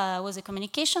proposal, was a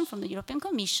communication from the European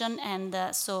Commission, and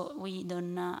so we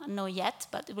don't know yet,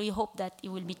 but we hope that it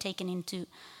will be taken into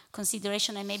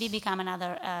consideration and maybe become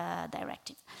another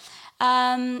directive.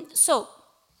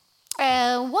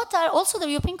 What are also the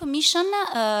European Commission,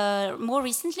 more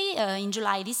recently, in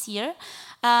July this year,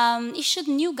 issued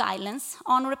new guidelines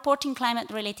on reporting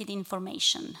climate-related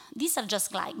information. These are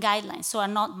just guidelines, so are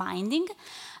not binding,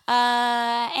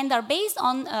 and are based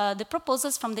on the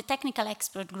proposals from the Technical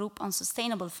Expert Group on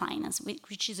Sustainable Finance,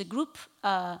 which is a group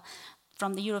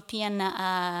from the European,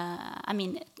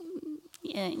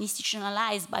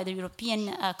 institutionalized by the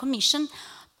European Commission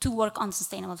to work on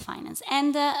sustainable finance.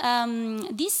 And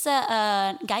these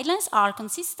guidelines are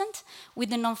consistent with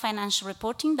the non-financial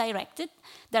reporting directive,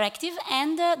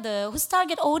 and whose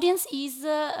target audience is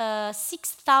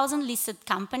 6,000 listed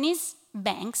companies,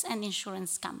 banks, and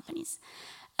insurance companies.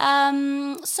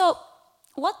 So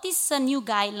what these new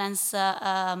guidelines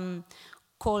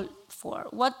call for?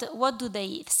 What do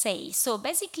they say? So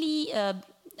basically,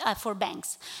 for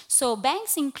banks. So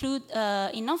banks should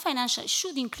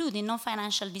include in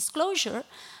non-financial disclosure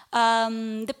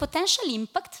the potential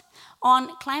impact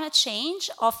on climate change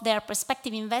of their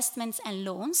prospective investments and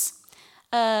loans.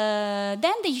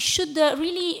 Then they should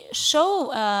really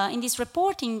show in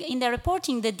their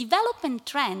reporting the development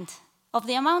trend of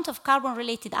the amount of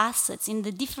carbon-related assets in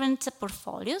the different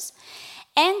portfolios,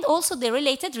 and also the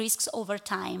related risks over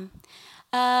time.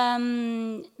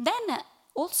 Then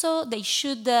also they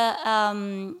should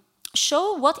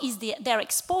show what is their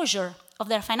exposure of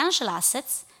their financial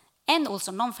assets and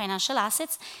also non-financial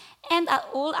assets and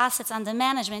all assets under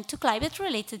management to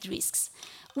climate-related risks,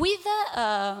 with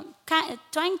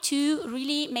trying to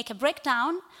really make a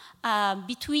breakdown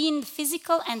between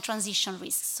physical and transition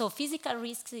risks. So physical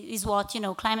risks is what,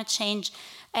 climate change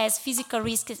as physical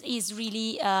risk is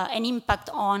really an impact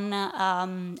on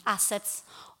assets,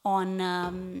 on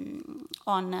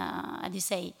how do you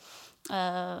say,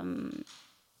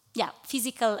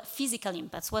 physical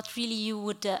impacts. What really you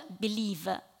would believe,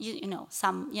 a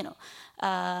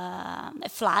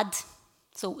flood,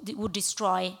 so it would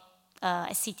destroy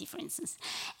a city, for instance.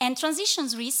 And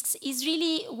transitions risks is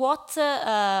really what,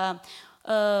 for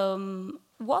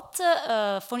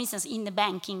instance, in the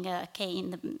banking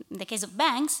in the case of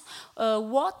banks,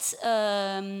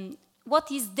 what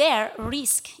is their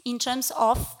risk in terms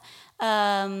of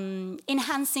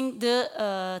enhancing the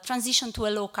transition to a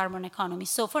low carbon economy.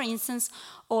 So, for instance,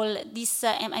 all this,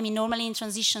 normally in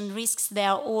transition risks,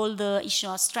 there are all the issue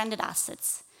of stranded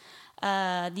assets.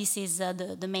 This is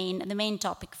the main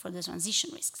topic for the transition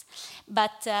risks.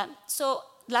 But so,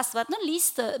 last but not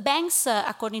least, banks,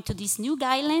 according to these new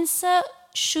guidelines,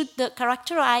 should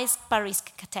characterize per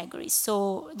risk categories.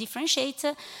 So differentiate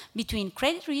between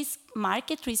credit risk,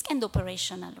 market risk, and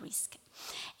operational risk.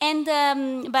 And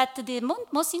but the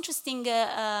most interesting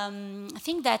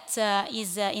thing that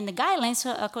is in the guidelines,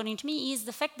 according to me, is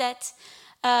the fact that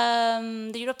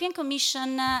the European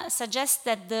Commission suggests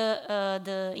that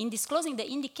in disclosing the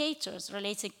indicators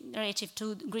relative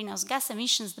to greenhouse gas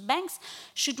emissions, the banks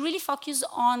should really focus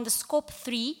on the scope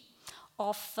 3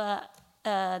 of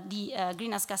the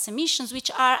greenhouse gas emissions,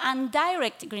 which are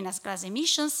indirect greenhouse gas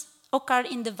emissions occur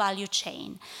in the value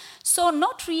chain. So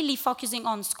not really focusing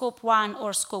on scope 1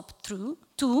 or scope 2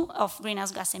 of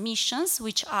greenhouse gas emissions,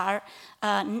 which are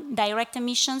direct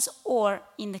emissions, or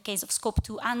in the case of scope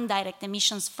 2, indirect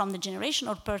emissions from the generation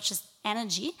or purchased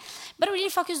energy, but really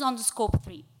focus on the scope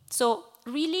 3. So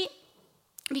really,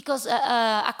 because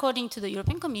according to the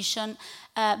European Commission,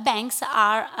 banks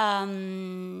have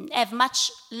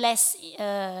much less,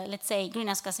 let's say,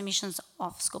 greenhouse gas emissions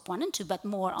of scope 1 and 2, but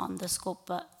more on the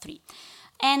scope 3.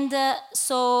 And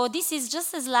so this is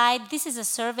just a slide. This is a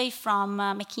survey from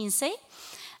McKinsey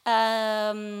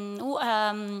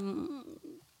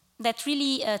that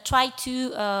really try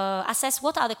to assess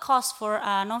what are the costs for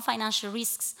non-financial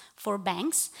risks for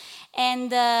banks.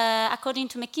 And according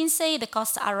to McKinsey, the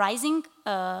costs are rising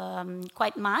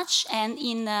quite much. And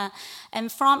in the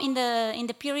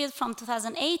period from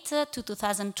 2008 to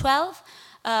 2012,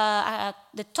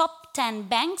 the top 10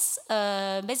 banks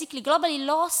basically globally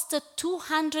lost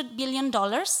 $200 billion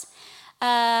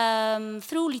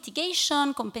through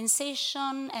litigation,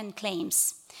 compensation, and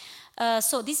claims.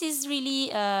 So this is really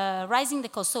rising the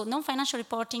cost. So non-financial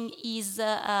reporting is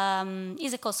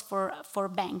a cost for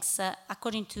banks,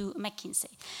 according to McKinsey.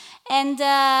 And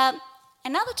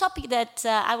another topic that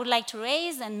I would like to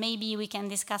raise, and maybe we can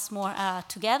discuss more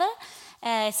together,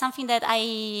 something that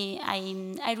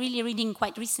I really reading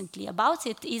quite recently about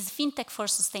it, is fintech for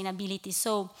sustainability.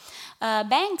 So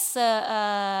banks,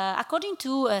 according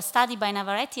to a study by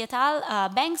Navarrete et al.,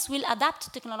 banks will adapt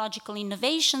to technological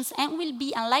innovations and will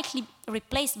be unlikely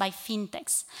replaced by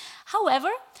fintechs. However,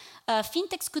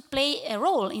 fintechs could play a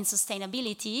role in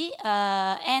sustainability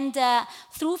and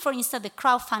through, for instance, the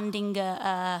crowdfunding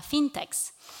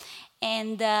fintechs.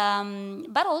 And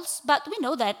but we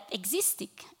know that existing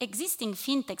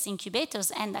fintechs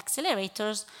incubators and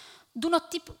accelerators do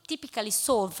not typically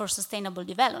solve for sustainable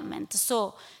development.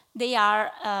 So they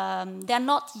are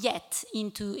not yet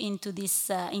into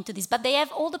this, but they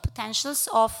have all the potentials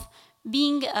of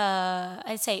being,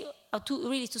 I'd say,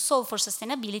 to solve for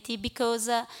sustainability, because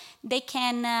they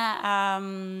can.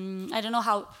 I don't know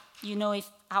how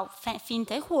how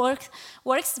fintech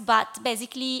works, but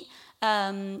basically.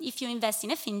 If you invest in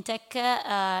a fintech,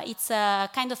 it's a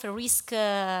kind of a risk.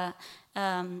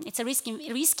 It's a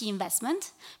risky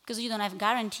investment because you don't have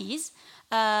guarantees.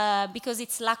 Because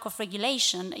it's lack of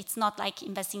regulation. It's not like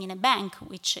investing in a bank,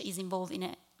 which is involved in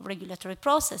a regulatory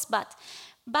process. But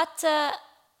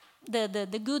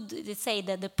the good, let's say,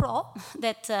 the pro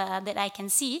that I can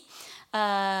see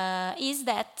is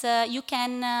that you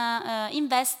can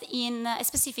invest in a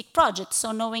specific project,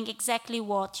 so knowing exactly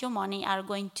what your money are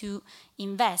going to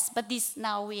invest. But this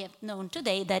now we have known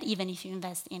today that even if you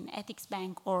invest in Ethics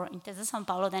Bank or in Intesa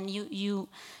Sanpaolo, then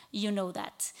you know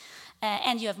that.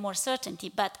 And you have more certainty.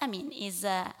 But I mean,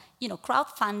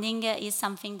 crowdfunding is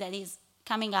something that is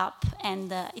coming up,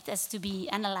 and it has to be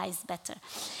analyzed better.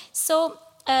 So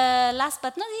last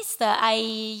but not least,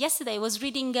 yesterday was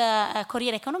reading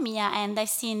Corriere Economia, and I've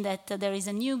seen that there is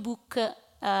a new book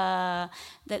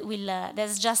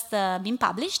that's just been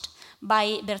published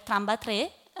by Bertrand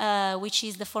Batré, which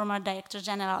is the former Director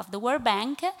General of the World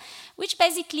Bank, which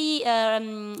basically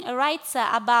highlights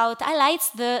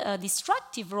the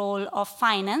destructive role of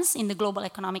finance in the global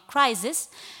economic crisis.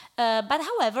 But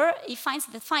however, he finds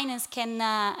that finance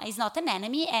is not an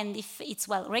enemy, and if it's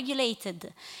well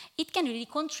regulated, it can really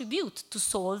contribute to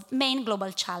solve main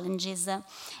global challenges.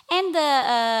 And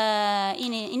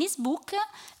in his book,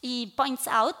 he points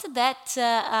out that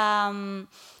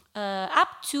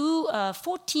up to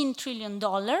 $14 trillion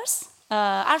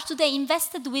are today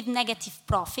invested with negative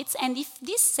profits, and if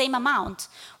this same amount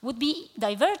would be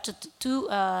diverted to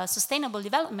sustainable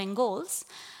development goals,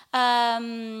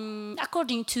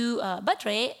 according to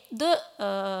Batré, the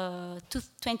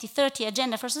 2030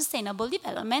 Agenda for Sustainable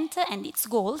Development and its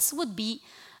goals would be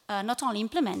not only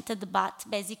implemented, but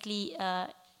basically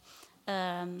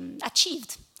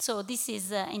achieved. So this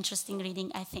is interesting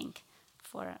reading, I think,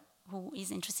 for who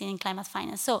is interested in climate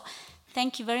finance. So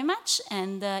thank you very much,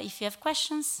 and if you have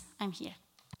questions, I'm here.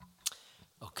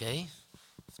 Okay,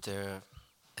 if there are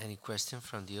any questions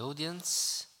from the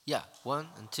audience. Yeah, 1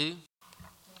 and 2.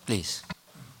 Please.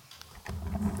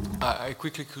 I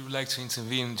quickly would like to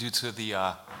intervene due to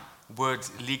the word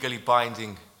legally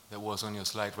binding that was on your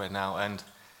slide right now. And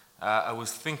I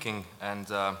was thinking, and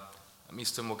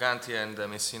Mr. Morganti and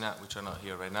Messina, which are not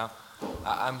here right now,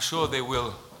 I'm sure they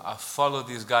will follow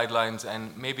these guidelines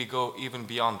and maybe go even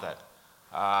beyond that.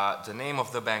 The name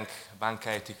of the bank, Banca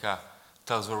Etica,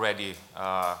 tells already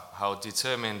how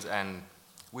determined and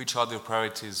which are the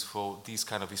priorities for these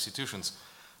kind of institutions.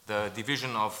 The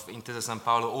division of Intesa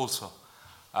Sanpaolo also.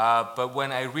 But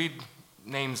when I read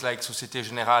names like Société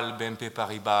Générale, BNP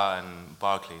Paribas, and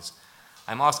Barclays,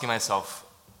 I'm asking myself,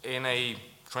 in a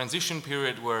transition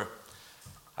period where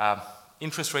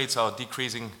interest rates are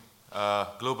decreasing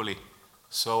globally,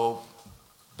 so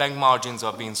bank margins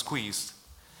are being squeezed,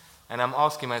 and I'm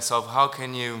asking myself, how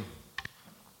can you,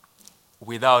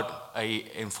 without a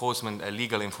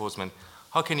legal enforcement,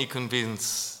 how can you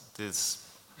convince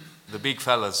the big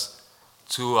fellas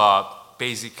to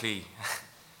basically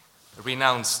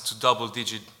renounce to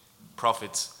double-digit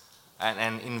profits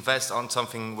and invest on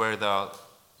something where they're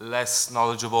less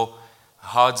knowledgeable,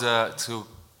 harder to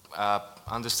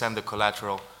understand the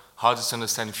collateral, harder to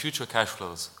understand future cash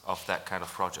flows of that kind of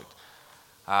project.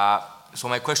 So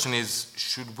my question is,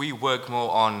 should we work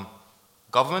more on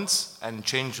governments and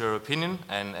change their opinion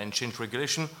and change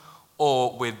regulation,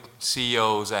 or with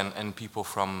CEOs and people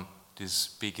from these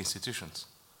big institutions?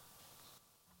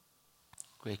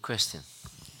 Great question.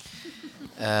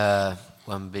 $1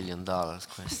 billion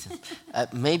question.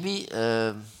 Maybe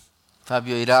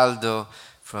Fabio Iraldo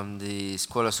from the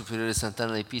Scuola Superiore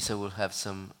Sant'Anna di Pisa will have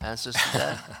some answers to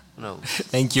that. No.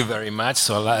 Thank you very much.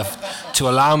 So to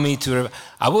allow me to,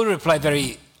 I will reply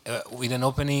very with an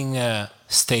opening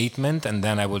statement, and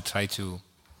then I will try to,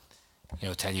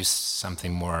 tell you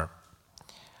something more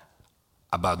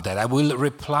about that. I will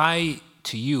reply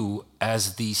to you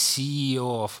as the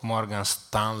CEO of Morgan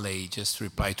Stanley just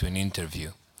replied to an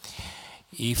interview.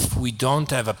 If we don't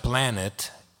have a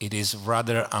planet, it is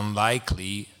rather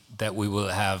unlikely that we will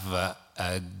have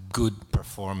a good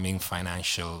performing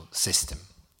financial system.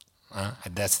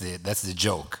 That's the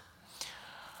joke.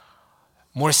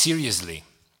 More seriously,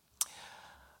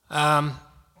 there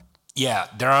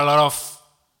are a lot of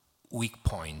weak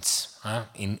points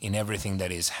in everything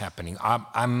that is happening.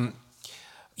 I'm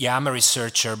a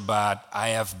researcher, but I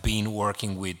have been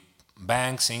working with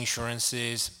banks,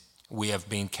 insurances. We have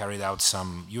been carried out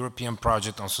some European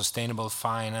project on sustainable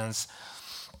finance.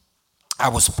 I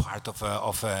was part of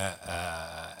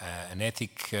an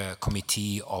ethic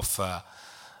committee of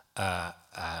a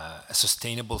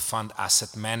sustainable fund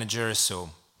asset manager, so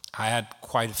I had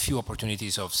quite a few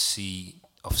opportunities of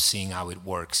seeing how it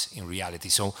works in reality.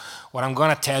 So what I'm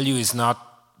going to tell you is not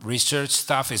research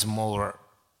stuff, it's more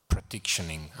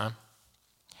practitioning.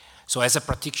 So as a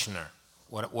practitioner,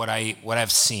 what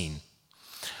I've seen.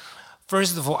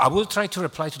 First of all, I will try to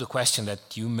reply to the question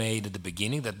that you made at the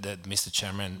beginning, that Mr.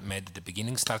 Chairman made at the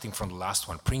beginning, starting from the last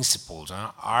one. Principles,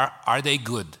 are they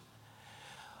good?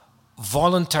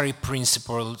 Voluntary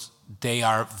principles, they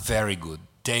are very good.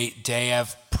 They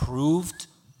have proved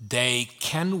they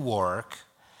can work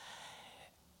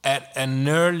at an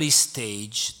early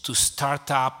stage to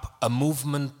start up a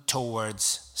movement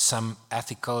towards some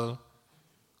ethical,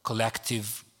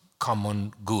 collective,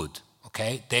 common good.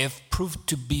 Okay? They have proved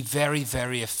to be very,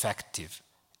 very effective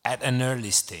at an early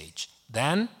stage.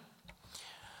 Then,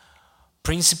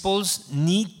 principles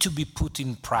need to be put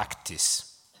in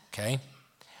practice. Okay?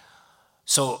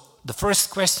 So the first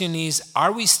question is,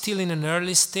 are we still in an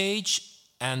early stage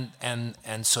and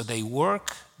so they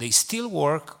work, they still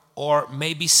work, or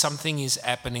maybe something is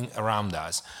happening around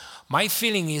us? My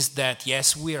feeling is that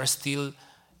yes, we are still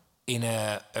in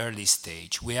an early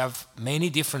stage. We have many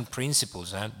different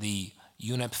principles. The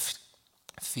UNEP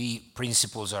fee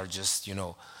principles are just,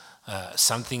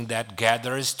 something that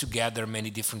gathers together many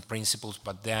different principles,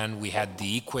 but then we had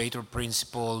the Equator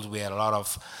principles, we had a lot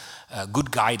of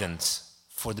good guidance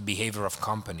for the behavior of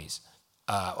companies,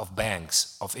 of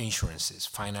banks, of insurances,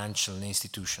 financial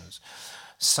institutions.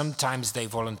 Sometimes they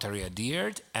voluntarily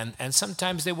adhered, and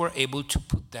sometimes they were able to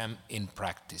put them in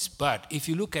practice. But if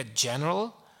you look at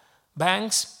general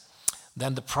banks,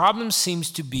 then the problem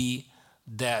seems to be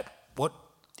that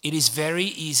it is very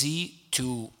easy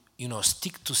to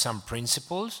stick to some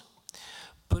principles,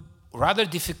 but rather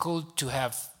difficult to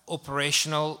have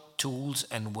operational tools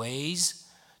and ways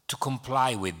to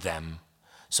comply with them.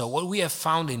 So what we have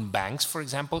found in banks, for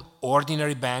example,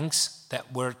 ordinary banks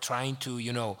that were trying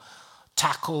to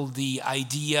tackle the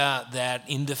idea that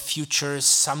in the future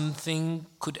something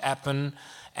could happen,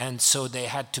 and so they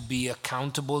had to be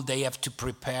accountable, they have to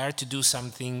prepare to do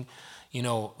something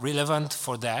relevant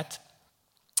for that,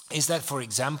 is that, for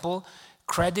example,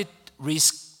 credit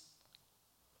risk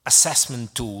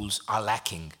assessment tools are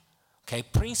lacking. Okay,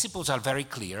 principles are very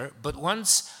clear, but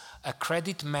once a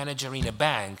credit manager in a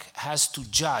bank has to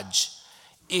judge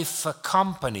if a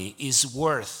company is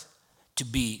worth to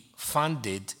be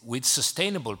funded with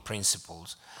sustainable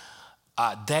principles,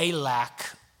 they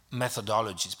lack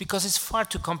methodologies because it's far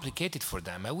too complicated for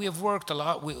them. And we have worked a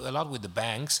lot with the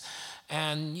banks,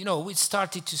 and we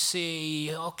started to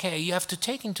say, okay, you have to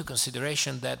take into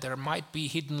consideration that there might be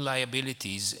hidden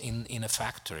liabilities in a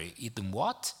factory. Hidden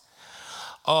what?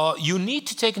 You need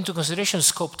to take into consideration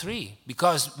scope 3,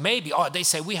 because maybe they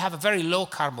say we have a very low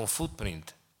carbon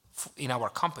footprint in our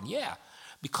company. Yeah,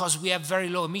 because we have very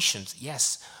low emissions.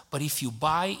 Yes, but if you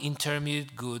buy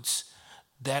intermediate goods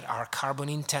that are carbon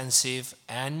intensive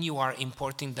and you are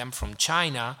importing them from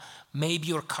China, maybe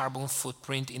your carbon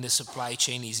footprint in the supply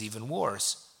chain is even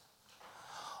worse.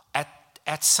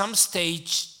 At some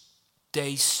stage,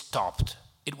 they stopped.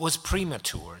 It was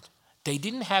premature. They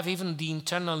didn't have even the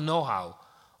internal know-how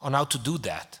on how to do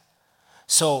that.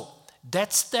 So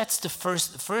that's the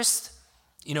first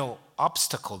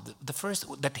obstacle. The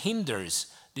first that hinders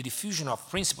the diffusion of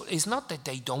principle is not that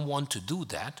they don't want to do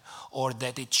that or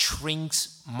that it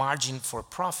shrinks margin for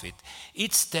profit.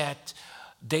 It's that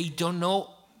they don't know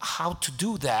how to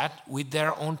do that with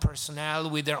their own personnel,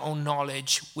 with their own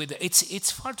knowledge.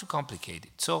 It's far too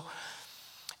complicated. So,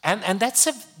 and that's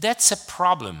a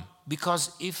problem,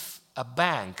 because if a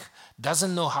bank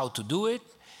doesn't know how to do it,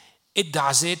 it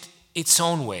does it its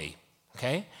own way,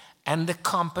 okay? And the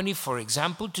company, for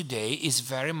example, today is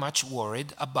very much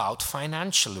worried about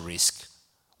financial risk,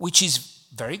 which is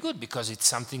very good because it's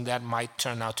something that might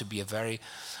turn out to be a very,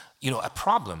 a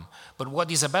problem. But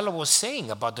what Isabella was saying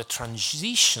about the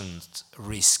transition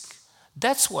risk,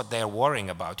 that's what they're worrying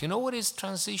about. You know what is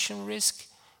transition risk?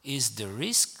 Is the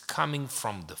risk coming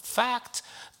from the fact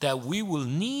that we will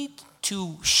need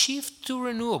to shift to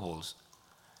renewables.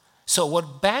 So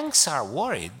what banks are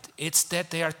worried, it's that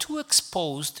they are too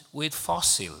exposed with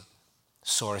fossil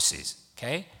sources,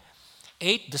 okay?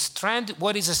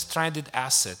 What is a stranded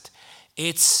asset?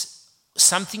 It's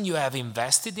something you have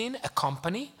invested in, a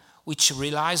company which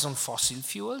relies on fossil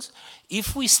fuels.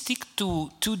 If we stick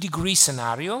to 2-degree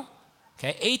scenario,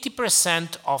 okay,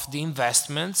 80% of the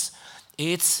investments,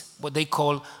 it's what they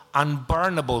call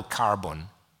unburnable carbon,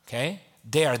 okay?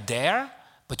 They are there,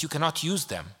 but you cannot use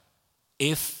them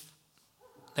if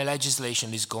the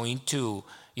legislation is going to,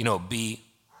 be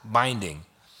binding.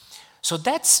 So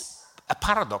that's a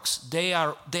paradox. They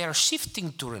are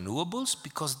shifting to renewables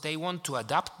because they want to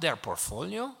adapt their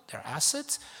portfolio, their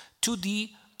assets, to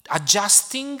the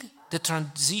adjusting the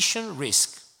transition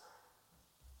risk,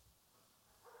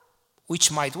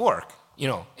 which might work.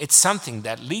 It's something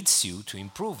that leads you to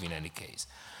improve in any case.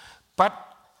 But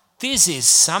this is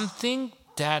something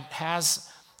that has,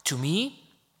 to me,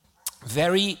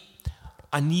 very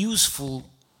unuseful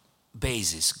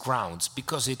basis, grounds,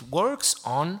 because it works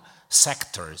on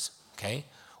sectors, okay?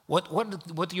 What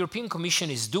the European Commission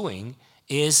is doing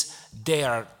is they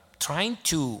are trying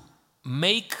to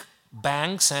make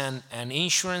banks and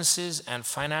insurances and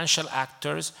financial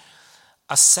actors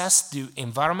assess the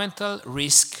environmental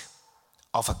risk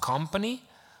of a company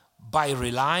by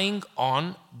relying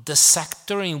on the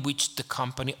sector in which the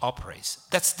company operates.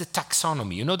 That's the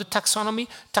taxonomy. You know the taxonomy?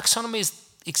 Taxonomy is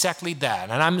exactly that.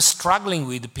 And I'm struggling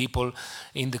with the people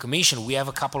in the Commission. We have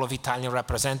a couple of Italian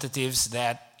representatives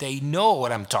that they know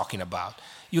what I'm talking about.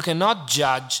 You cannot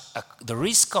judge the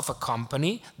risk of a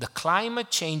company, the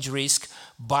climate change risk,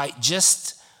 by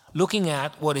just looking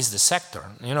at what is the sector,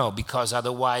 because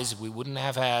otherwise we wouldn't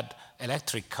have had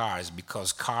electric cars,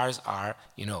 because cars are,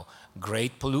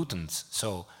 great pollutants.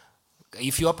 So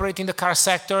if you operate in the car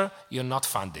sector, you're not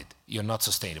funded, you're not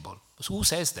sustainable. So who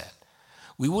says that?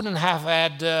 We wouldn't have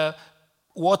had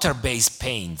water-based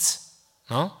paints,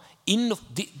 no?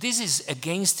 This is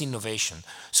against innovation.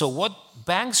 So what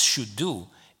banks should do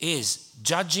is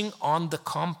judging on the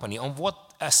company, on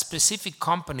what a specific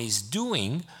company is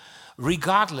doing,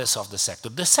 regardless of the sector.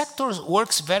 The sector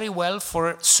works very well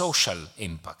for social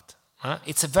impact.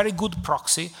 It's a very good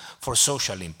proxy for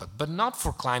social impact, but not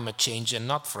for climate change and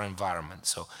not for environment.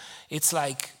 So it's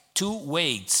like two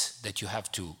weights that you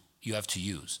have to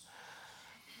use.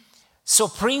 So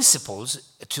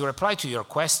principles, to reply to your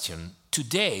question,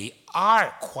 today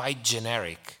are quite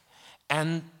generic.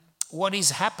 And what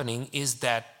is happening is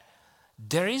that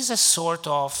there is a sort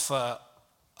of,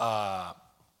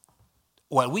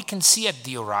 we can see at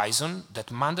the horizon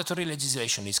that mandatory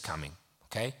legislation is coming,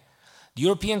 okay? The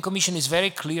European Commission is very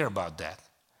clear about that.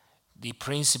 The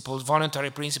principles, voluntary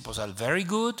principles are very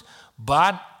good,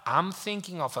 but I'm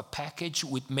thinking of a package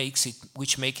which makes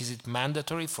it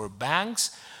mandatory for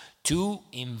banks to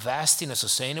invest in a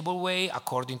sustainable way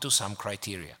according to some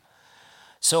criteria.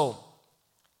 So,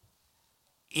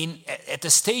 at the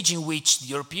stage in which the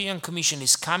European Commission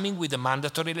is coming with the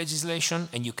mandatory legislation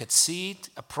and you can see it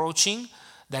approaching,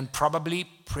 then probably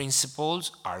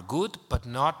principles are good, but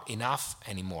not enough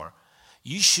anymore.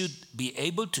 You should be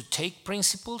able to take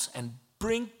principles and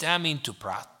bring them into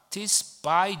practice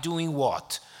by doing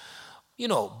what?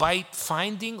 By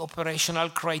finding operational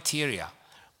criteria,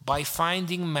 by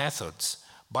finding methods,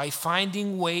 by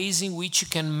finding ways in which you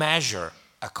can measure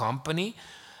a company,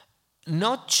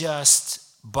 not just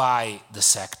by the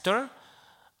sector,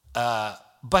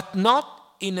 but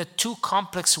not in a too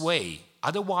complex way.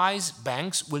 Otherwise,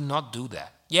 banks will not do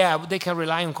that. Yeah, they can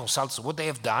rely on consultants. What they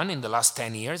have done in the last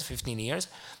 10 years, 15 years,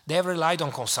 they have relied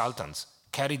on consultants,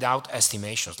 carried out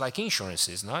estimations, like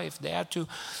insurances. No? If they have to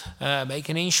make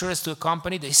an insurance to a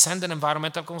company, they send an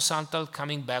environmental consultant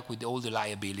coming back with all the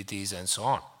liabilities and so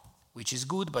on, which is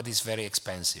good, but it's very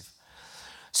expensive.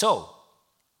 So,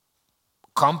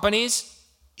 companies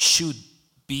should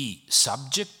be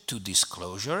subject to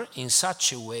disclosure in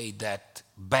such a way that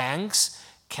banks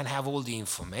can have all the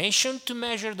information to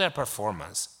measure their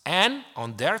performance. And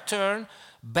on their turn,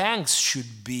 banks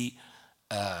should be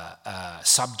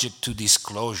subject to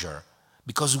disclosure,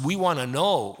 because we want to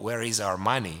know where is our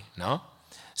money, no?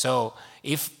 So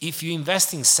if you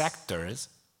invest in sectors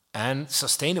and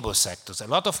sustainable sectors, a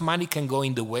lot of money can go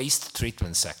in the waste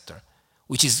treatment sector,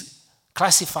 which is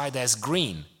classified as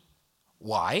green.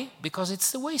 Why? Because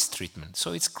it's the waste treatment,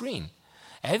 so it's green.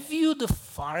 Have you the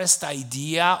farthest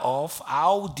idea of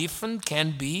how different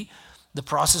can be the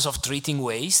process of treating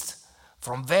waste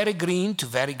from very green to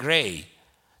very gray?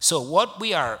 So what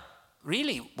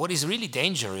is really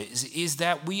dangerous is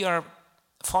that we are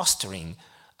fostering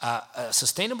a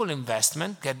sustainable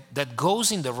investment that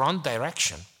goes in the wrong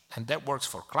direction, and that works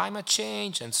for climate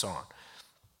change and so on.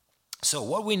 So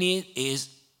what we need is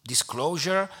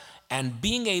disclosure and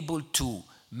being able to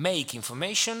make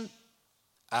information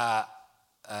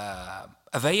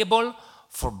available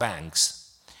for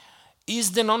banks.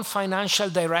 Is the non-financial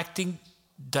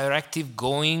directive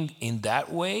going in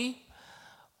that way?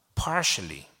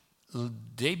 Partially. The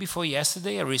day before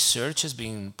yesterday, a research has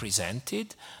been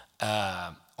presented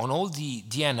on all the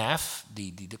DNF,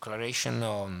 the Declaration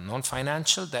on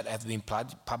Non-Financial, that have been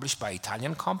published by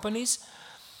Italian companies,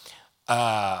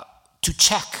 to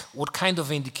check what kind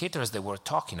of indicators they were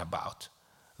talking about.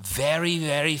 Very,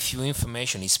 very few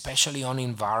information, especially on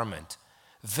environment.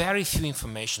 Very few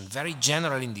information, very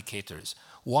general indicators.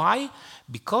 Why?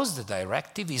 Because the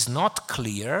directive is not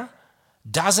clear,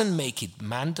 doesn't make it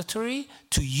mandatory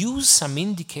to use some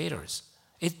indicators.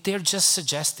 They're just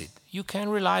suggested. You can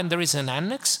rely, and there is an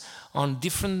annex on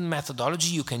different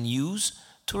methodology you can use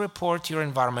to report your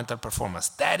environmental performance.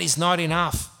 That is not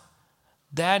enough.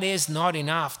 That is not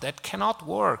enough. That cannot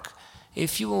work.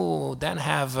 If you then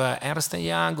have Ernst &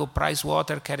 Young or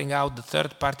Pricewaterhouse carrying out the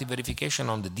third-party verification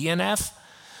on the DNF,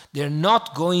 they're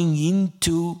not going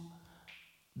into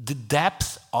the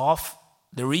depth of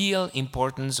the real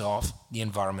importance of the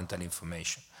environmental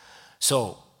information.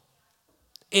 So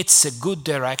it's a good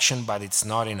direction, but it's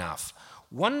not enough.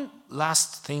 One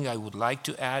last thing I would like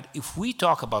to add, if we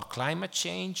talk about climate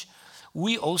change,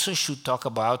 we also should talk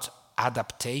about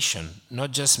adaptation,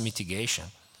 not just mitigation.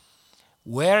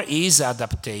 Where is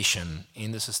adaptation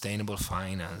in the sustainable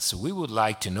finance? We would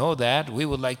like to know that. We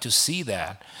would like to see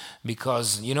that,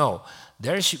 because, you know,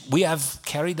 we have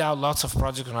carried out lots of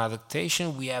projects on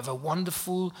adaptation. We have a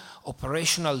wonderful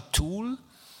operational tool,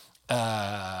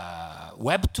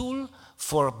 web tool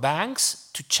for banks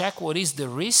to check what is the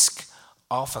risk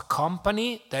of a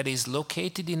company that is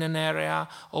located in an area,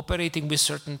 operating with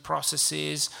certain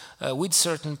processes, with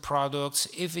certain products,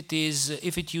 if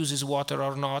it uses water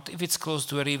or not, if it's close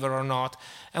to a river or not.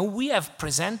 And we have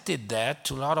presented that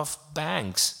to a lot of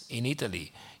banks in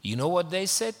Italy. You know what they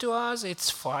said to us? It's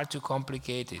far too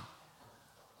complicated.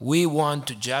 We want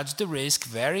to judge the risk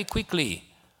very quickly.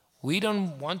 We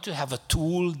don't want to have a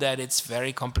tool that it's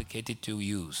very complicated to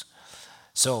use.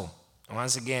 So,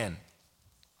 once again,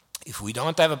 if we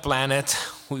don't have a planet,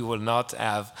 we will not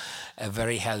have a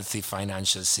very healthy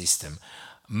financial system.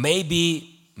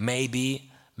 Maybe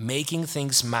making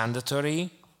things mandatory,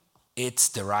 it's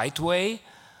the right way,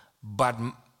 but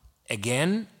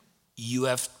again, you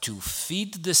have to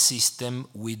feed the system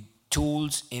with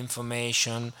tools,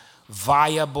 information,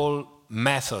 viable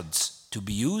methods to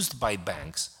be used by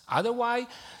banks. Otherwise,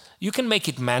 you can make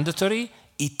it mandatory.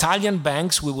 Italian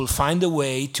banks, we will find a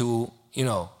way to,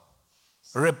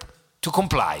 to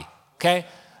comply, okay?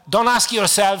 Don't ask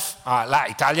yourself,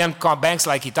 like Italian banks,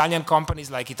 like Italian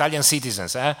companies, like Italian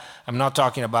citizens. I'm not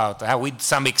talking about, with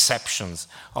some exceptions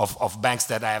of banks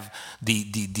that have the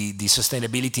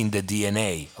sustainability in the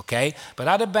DNA, okay? But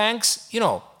other banks,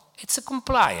 it's a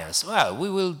compliance. Well, we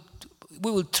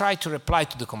will try to reply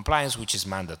to the compliance which is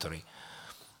mandatory.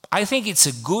 I think it's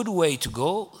a good way to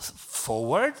go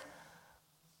forward.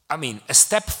 I mean, a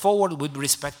step forward with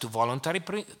respect to voluntary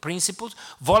principles.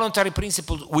 Voluntary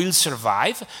principles will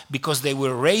survive because they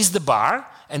will raise the bar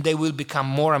and they will become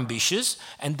more ambitious,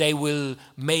 and they will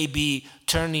maybe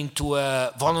turn into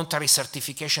a voluntary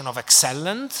certification of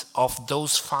excellence of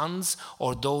those funds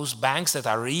or those banks that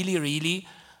are really, really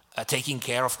taking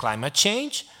care of climate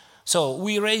change. So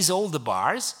we raise all the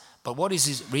bars, but what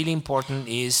is really important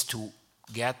is to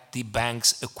get the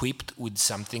banks equipped with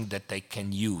something that they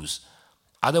can use.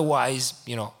 Otherwise,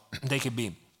 they could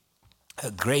be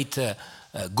great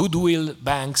goodwill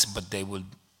banks, but they will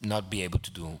not be able to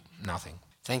do nothing.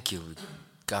 Thank you. We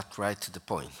got right to the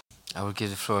point. I will give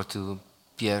the floor to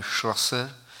Pierre Schlosser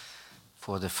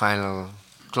for the final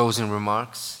closing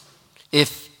remarks,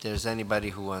 if there's anybody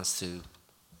who wants to.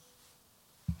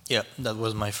 Yeah, that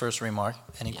was my first remark.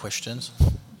 Any questions?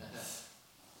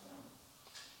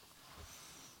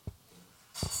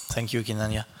 Thank you,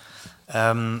 Kinania.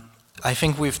 I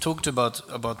think we've talked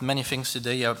about many things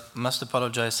today. I must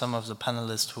apologize some of the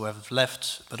panelists who have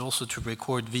left, but also to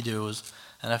record videos.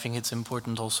 And I think it's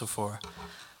important also for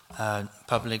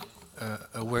public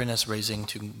awareness raising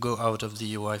to go out of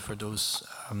the UI for those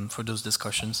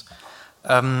discussions.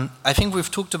 I think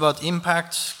we've talked about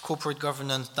impact, corporate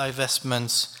governance,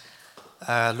 divestments,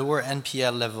 lower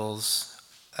NPL levels,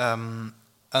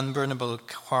 unburnable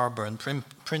carbon,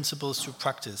 principles to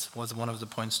practice was one of the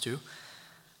points too.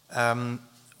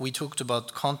 We talked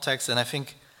about context, and I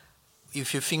think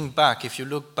if you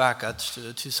look back at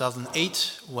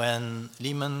 2008 when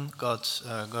Lehman got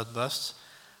bust,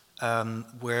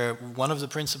 where one of the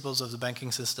principles of the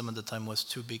banking system at the time was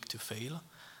too big to fail.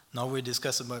 Now we're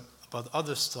discussing about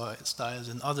other styles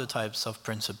and other types of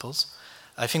principles.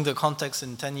 I think the context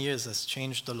in 10 years has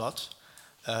changed a lot.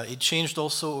 It changed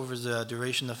also over the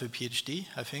duration of a PhD,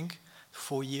 I think,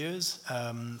 4 years,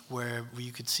 where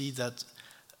you could see that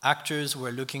actors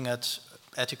were looking at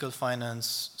ethical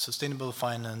finance, sustainable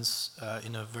finance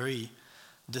in a very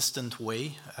distant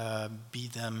way, be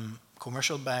them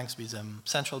commercial banks, be them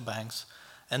central banks,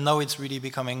 and now it's really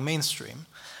becoming mainstream.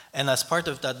 And as part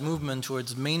of that movement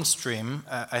towards mainstream,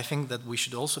 I think that we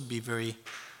should also be very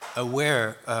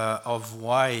aware of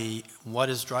what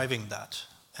is driving that,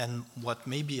 and what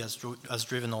maybe has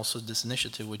driven also this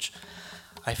initiative, which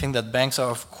I think that banks are,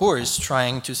 of course,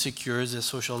 trying to secure the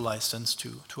social license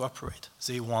to operate.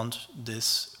 They want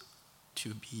this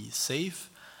to be safe.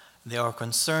 They are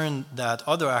concerned that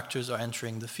other actors are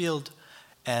entering the field,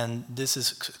 and this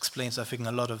explains, I think,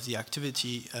 a lot of the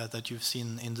activity that you've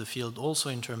seen in the field, also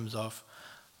in terms of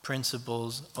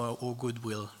principles or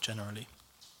goodwill generally.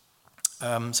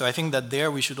 So I think that there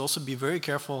we should also be very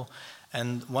careful,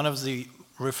 and one of the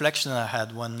reflections I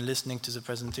had when listening to the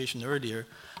presentation earlier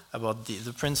about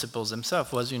the principles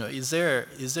themselves was, is there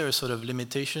a sort of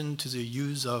limitation to the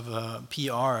use of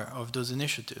PR of those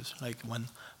initiatives? Like when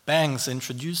banks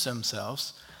introduce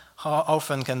themselves, how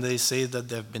often can they say that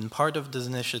they've been part of this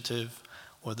initiative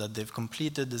or that they've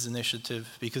completed this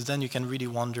initiative? Because then you can really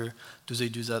wonder, do they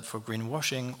do that for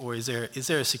greenwashing, or is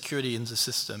there a security in the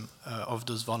system of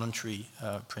those voluntary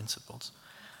principles?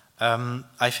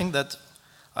 I think that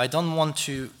I don't want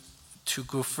to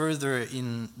go further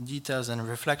in details and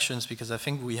reflections, because I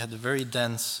think we had a very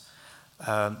dense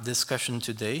discussion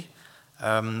today.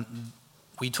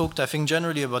 We talked, I think,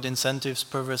 generally about incentives,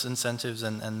 perverse incentives,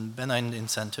 and benign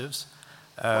incentives.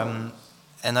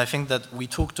 And I think that we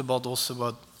talked also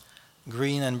about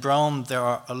green and brown. There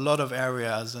are a lot of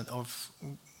areas, of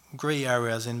gray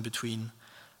areas in between,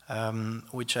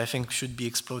 which I think should be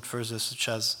explored further, such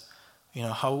as,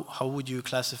 how would you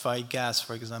classify gas,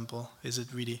 for example? Is it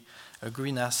really a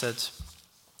green asset?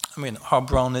 I mean, how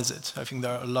brown is it? I think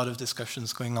there are a lot of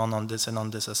discussions going on this and on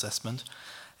this assessment.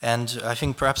 And I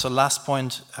think perhaps a last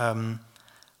point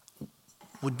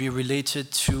would be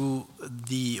related to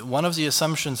one of the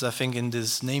assumptions, I think, in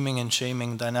this naming and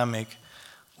shaming dynamic,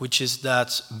 which is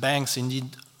that banks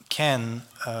indeed can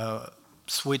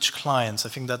switch clients. I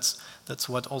think that's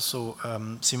what also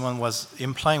Simone was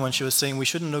implying when she was saying we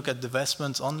shouldn't look at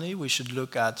divestments only, we should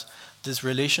look at this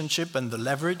relationship and the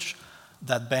leverage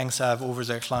that banks have over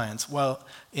their clients. Well,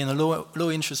 in a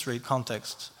low interest rate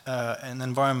context, an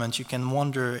environment, you can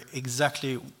wonder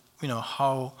exactly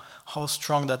how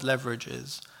strong that leverage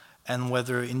is, and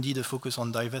whether indeed a focus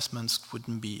on divestments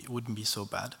wouldn't be so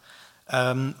bad.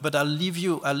 But I'll leave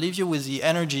you with the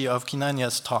energy of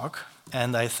Kinanya's talk,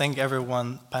 and I thank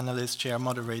everyone, panelists, chair,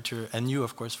 moderator, and you,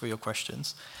 of course, for your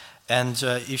questions. And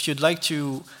if you'd like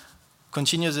to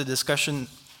continue the discussion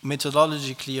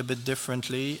methodologically a bit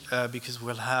differently, because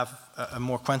we'll have a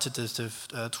more quantitative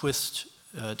twist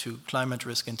to climate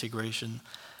risk integration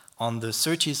on the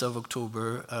 30th of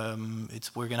October.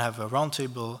 We're going to have a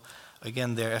roundtable,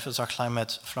 again there, FSR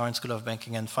Climate, Florence School of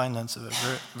Banking and Finance,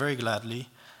 very, very gladly,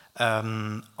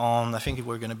 I think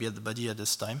we're going to be at the Badia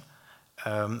this time,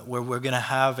 where we're going to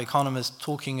have economists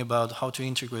talking about how to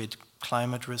integrate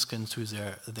climate risk into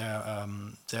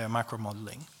their macro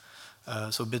modeling.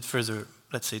 So a bit further,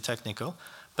 let's say, technical,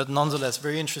 but nonetheless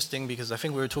very interesting, because I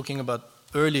think we were talking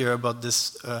earlier about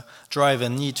this drive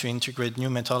and need to integrate new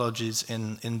methodologies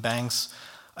in banks.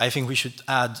 I think we should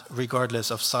add, regardless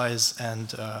of size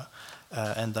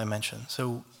and dimension.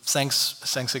 So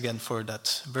thanks again for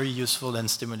that very useful and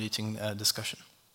stimulating discussion.